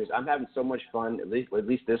not, because I'm having so much fun, at least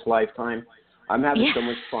this lifetime. I'm having so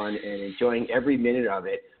much fun and enjoying every minute of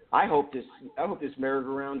it. I hope this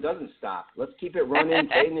merry-go-round doesn't stop. Let's keep it running,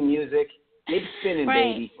 playing the music, keep spinning,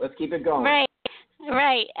 right. baby. Let's keep it going. Right.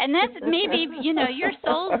 Right. And that's maybe, your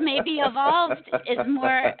soul maybe is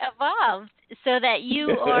more evolved so that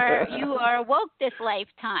you are woke this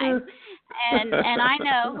lifetime. And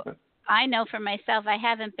I know for myself I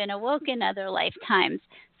haven't been awoke in other lifetimes.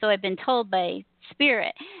 So I've been told by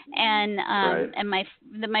spirit. And right. and my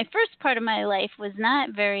first part of my life was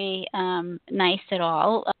not very nice at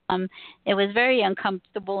all. It was very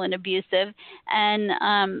uncomfortable and abusive. And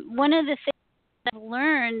one of the things I've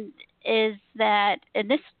learned is that, and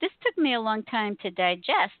this took me a long time to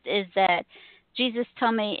digest, is that Jesus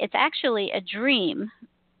told me it's actually a dream,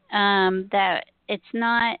 that it's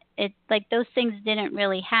not, like those things didn't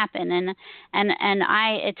really happen. And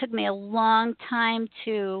it took me a long time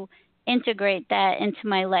to integrate that into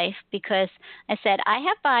my life, because I said, I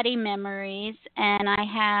have body memories and I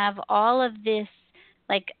have all of this,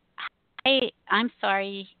 like, I'm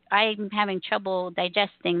sorry, I'm having trouble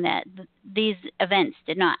digesting that these events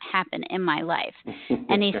did not happen in my life.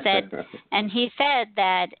 And he said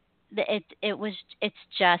that it's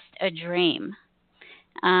just a dream,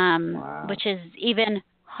 wow. which is even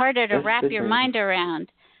harder to wrap your mind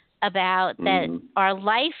around, about that our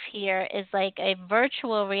life here is like a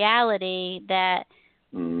virtual reality that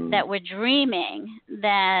we're dreaming,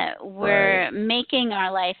 that we're making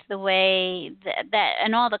our life the way that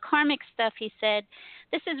and all the karmic stuff. He said,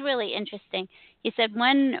 this is really interesting. He said,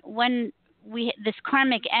 when this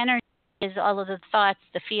karmic energy is all of the thoughts,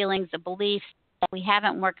 the feelings, the beliefs that we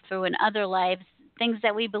haven't worked through in other lives, things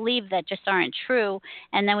that we believe that just aren't true,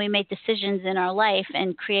 and then we made decisions in our life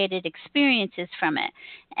and created experiences from it.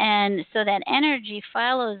 And so that energy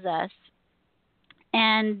follows us.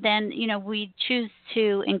 And then, we choose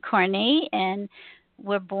to incarnate, and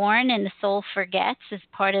we're born, and the soul forgets as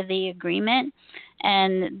part of the agreement.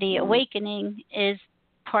 And the awakening is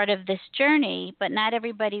part of this journey, but not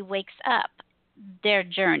everybody wakes up their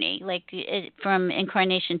journey, like from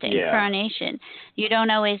incarnation to incarnation. You don't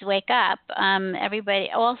always wake up.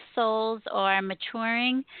 All souls are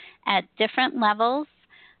maturing at different levels.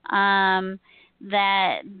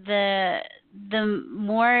 That the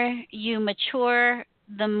more you mature,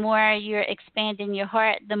 the more you're expanding your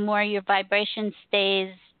heart, the more your vibration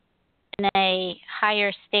stays in a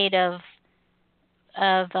higher state of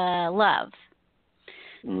love.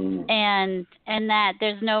 And that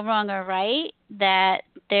there's no wrong or right, that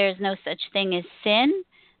there's no such thing as sin,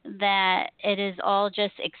 that it is all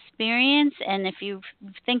just experience. And if you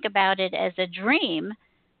think about it as a dream,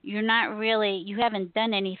 you haven't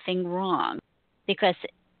done anything wrong, because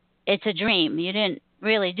it's a dream. You didn't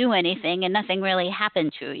really do anything, and nothing really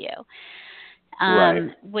happened to you.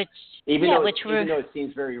 Even though it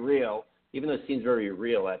seems very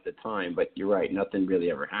real at the time, but you're right, nothing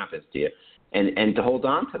really ever happens to you. And to hold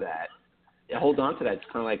on to that, it's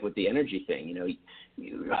kind of like with the energy thing.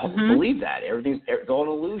 You believe that it's all an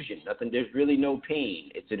illusion. There's really no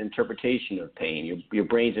pain. It's an interpretation of pain. Your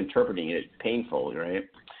brain's interpreting it. It's painful, right?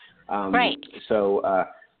 Right. So,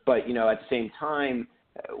 but at the same time,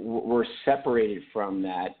 we're separated from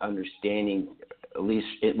that understanding. At least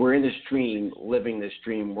we're in this dream, living this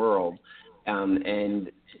dream world,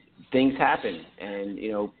 and things happen, and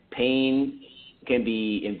pain can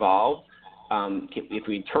be involved. If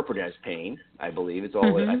we interpret it as pain, I believe it's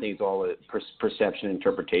all. I think it's all a perception,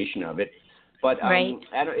 interpretation of it. But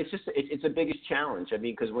it's a biggest challenge. I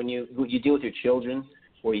mean, because when you deal with your children,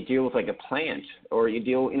 or you deal with like a plant, or you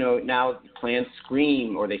deal, now plants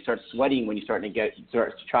scream or they start sweating when you start to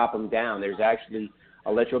chop them down. There's actually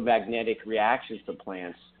electromagnetic reactions to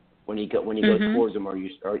plants when you go towards them, or you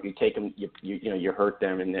take them, you hurt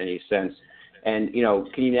them in any sense. And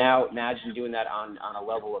can you now imagine doing that on a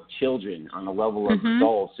level of children, on a level of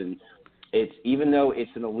adults? And it's, even though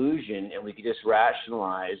it's an illusion, and we could just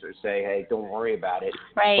rationalize or say, hey, don't worry about it.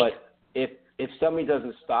 Right. But if somebody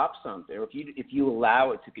doesn't stop something, or if you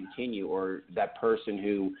allow it to continue, or that person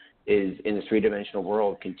who is in the three-dimensional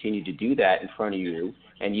world continue to do that in front of you,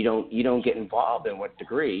 and you don't get involved in what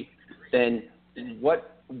degree, then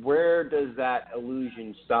where does that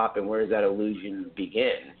illusion stop, and where does that illusion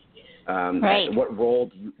begin? Right. What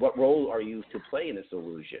role are you to play in this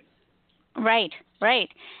illusion? Right.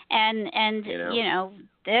 And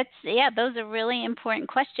those are really important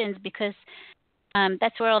questions, because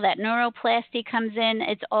that's where all that neuroplasty comes in.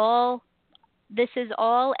 This is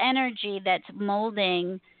all energy that's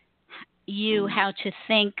molding you how to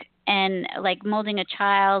think, and like molding a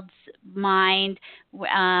child's mind,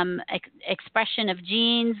 expression of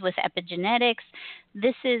genes with epigenetics.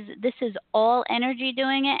 This is all energy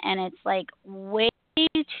doing it, and it's like way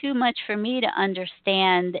way too much for me to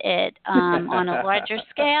understand it on a larger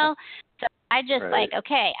scale. So I just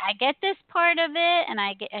okay, I get this part of it, and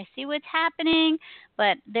I see what's happening,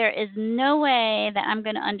 but there is no way that I'm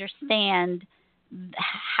going to understand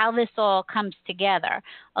how this all comes together.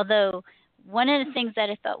 Although one of the things that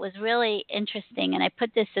I thought was really interesting, and I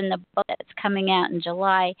put this in the book that's coming out in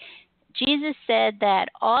July, Jesus said that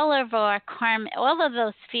all of our karma, all of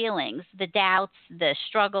those feelings, the doubts, the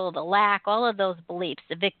struggle, the lack, all of those beliefs,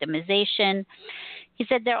 the victimization, he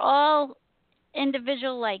said they're all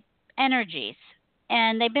individual like energies,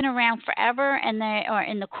 and they've been around forever, and they are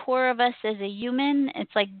in the core of us as a human.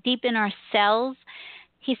 It's like deep in our cells.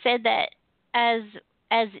 He said that as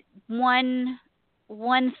one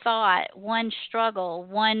thought, one struggle,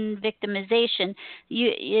 one victimization,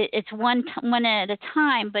 it's one at a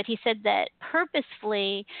time. But he said that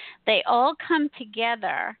purposefully they all come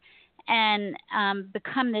together and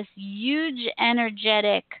become this huge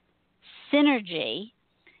energetic synergy,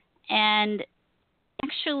 and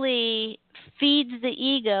actually feeds the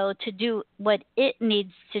ego to do what it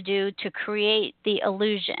needs to do to create the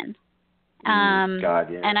illusion. God,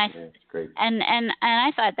 yeah, and it's great. And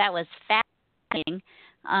I thought that was fascinating.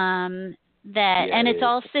 It's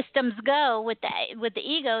all systems go with the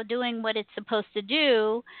ego doing what it's supposed to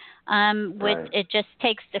do. It just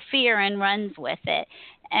takes the fear and runs with it.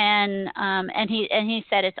 And he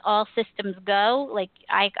said it's all systems go. Like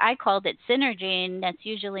I called it synergy, and that's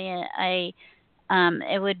usually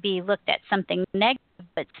it would be looked at something negative,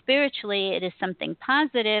 but spiritually it is something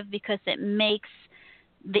positive because it makes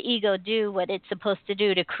the ego do what it's supposed to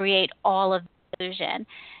do to create all of the illusion.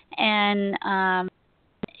 And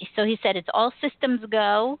so he said it's all systems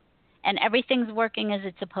go, and everything's working as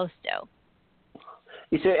it's supposed to.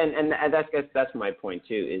 You see, and that's my point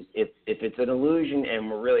too. Is if it's an illusion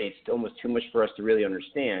and it's almost too much for us to really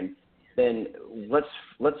understand, then let's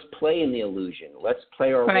play in the illusion. Let's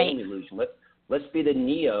play our role in the illusion. Let's be the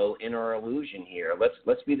Neo in our illusion here.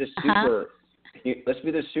 Let's be the Let's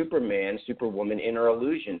be the Superman, Superwoman in our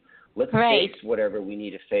illusion. Let's face whatever we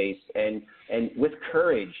need to face, and with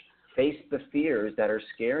courage, face the fears that are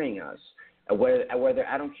scaring us. Whether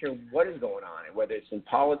I don't care what is going on, whether it's in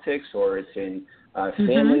politics or it's in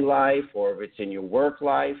family life or if it's in your work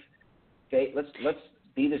life. Let's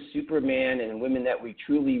be the Superman and women that we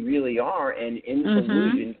truly, really are, and in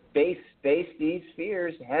illusion, face these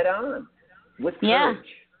fears head on with courage. Yeah.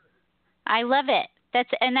 I love it. That's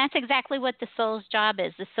exactly what the soul's job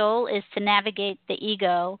is. The soul is to navigate the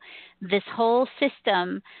ego, this whole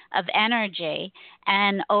system of energy,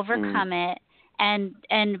 and overcome it, and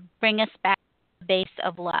bring us back to the base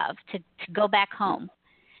of love, to go back home.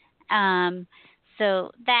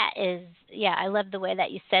 So that is, I love the way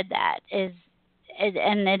that you said that.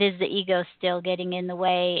 And it is the ego still getting in the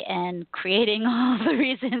way and creating all the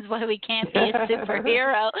reasons why we can't be a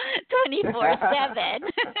superhero 24/7.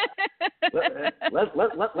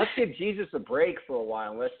 Let's give Jesus a break for a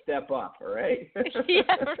while and let's step up, all right? Yeah,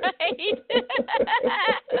 right.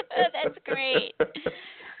 That's great.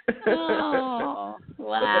 Oh,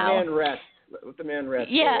 wow. Let the man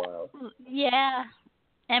rest for a while. Yeah.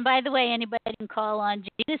 And by the way, anybody can call on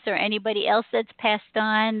Jesus or anybody else that's passed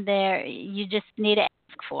on. There, you just need to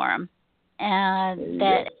ask for them.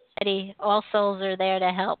 All souls are there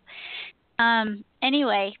to help.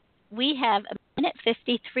 Anyway, we have a minute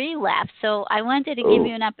 53 left, so I wanted to give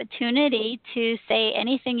you an opportunity to say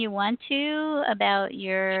anything you want to about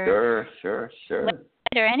your sure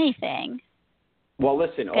or anything. Well,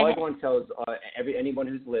 listen, all I want to tell is anyone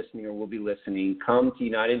who's listening or will be listening, come to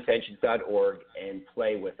UnitedIntentions.org and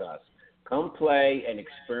play with us. Come play and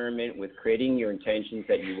experiment with creating your intentions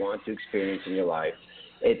that you want to experience in your life.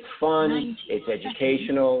 It's fun. It's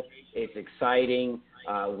educational. It's exciting.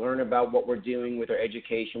 Learn about what we're doing with our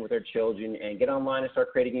education, with our children, and get online and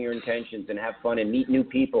start creating your intentions and have fun and meet new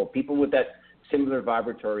people with that similar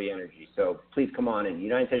vibratory energy. So please come on in,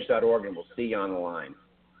 UnitedIntentions.org, and we'll see you on the line.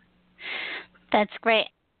 That's great.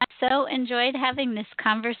 I so enjoyed having this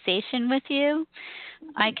conversation with you.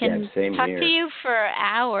 I can talk to you for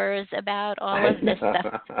hours about all of this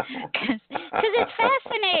stuff because it's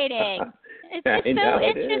fascinating. It's so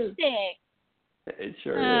interesting. It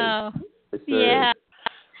sure is. Yeah.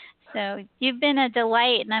 So you've been a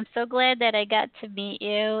delight, and I'm so glad that I got to meet you,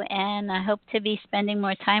 and I hope to be spending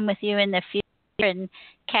more time with you in the future and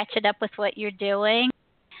catch it up with what you're doing.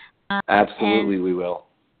 Absolutely, we will.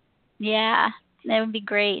 Yeah, that would be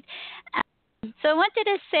great. So I wanted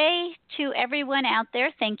to say to everyone out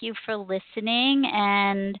there, thank you for listening.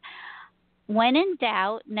 And when in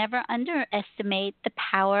doubt, never underestimate the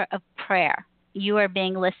power of prayer. You are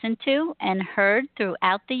being listened to and heard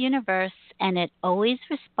throughout the universe, and it always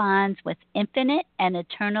responds with infinite and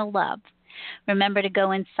eternal love. Remember to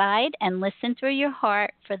go inside and listen through your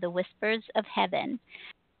heart for the whispers of heaven.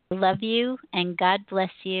 I love you and God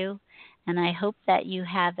bless you, and I hope that you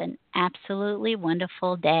have an absolutely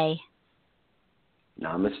wonderful day.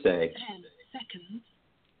 Namaste.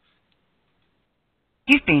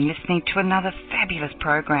 You've been listening to another fabulous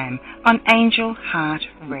program on Angel Heart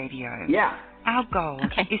Radio. Yeah. Our goal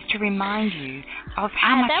is to remind you of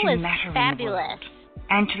how much you matter in the world,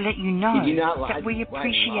 and to let you know that we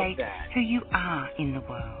appreciate who you are in the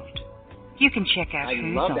world. You can check out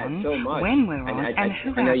who's on, when we're on, and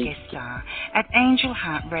who our guests are at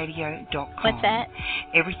angelheartradio.com. What's that?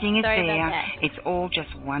 Everything is there. It's all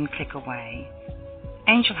just one click away.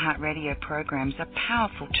 Angel Heart Radio programs are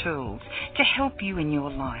powerful tools to help you in your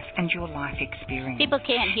life and your life experience. People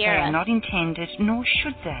can't hear us. They are not intended, nor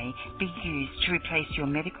should they, be used to replace your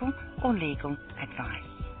medical or legal advice.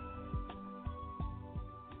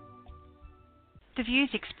 The views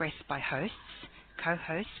expressed by hosts,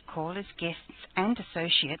 co-hosts, callers, guests, and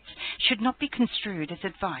associates should not be construed as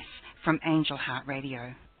advice from Angel Heart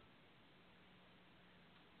Radio.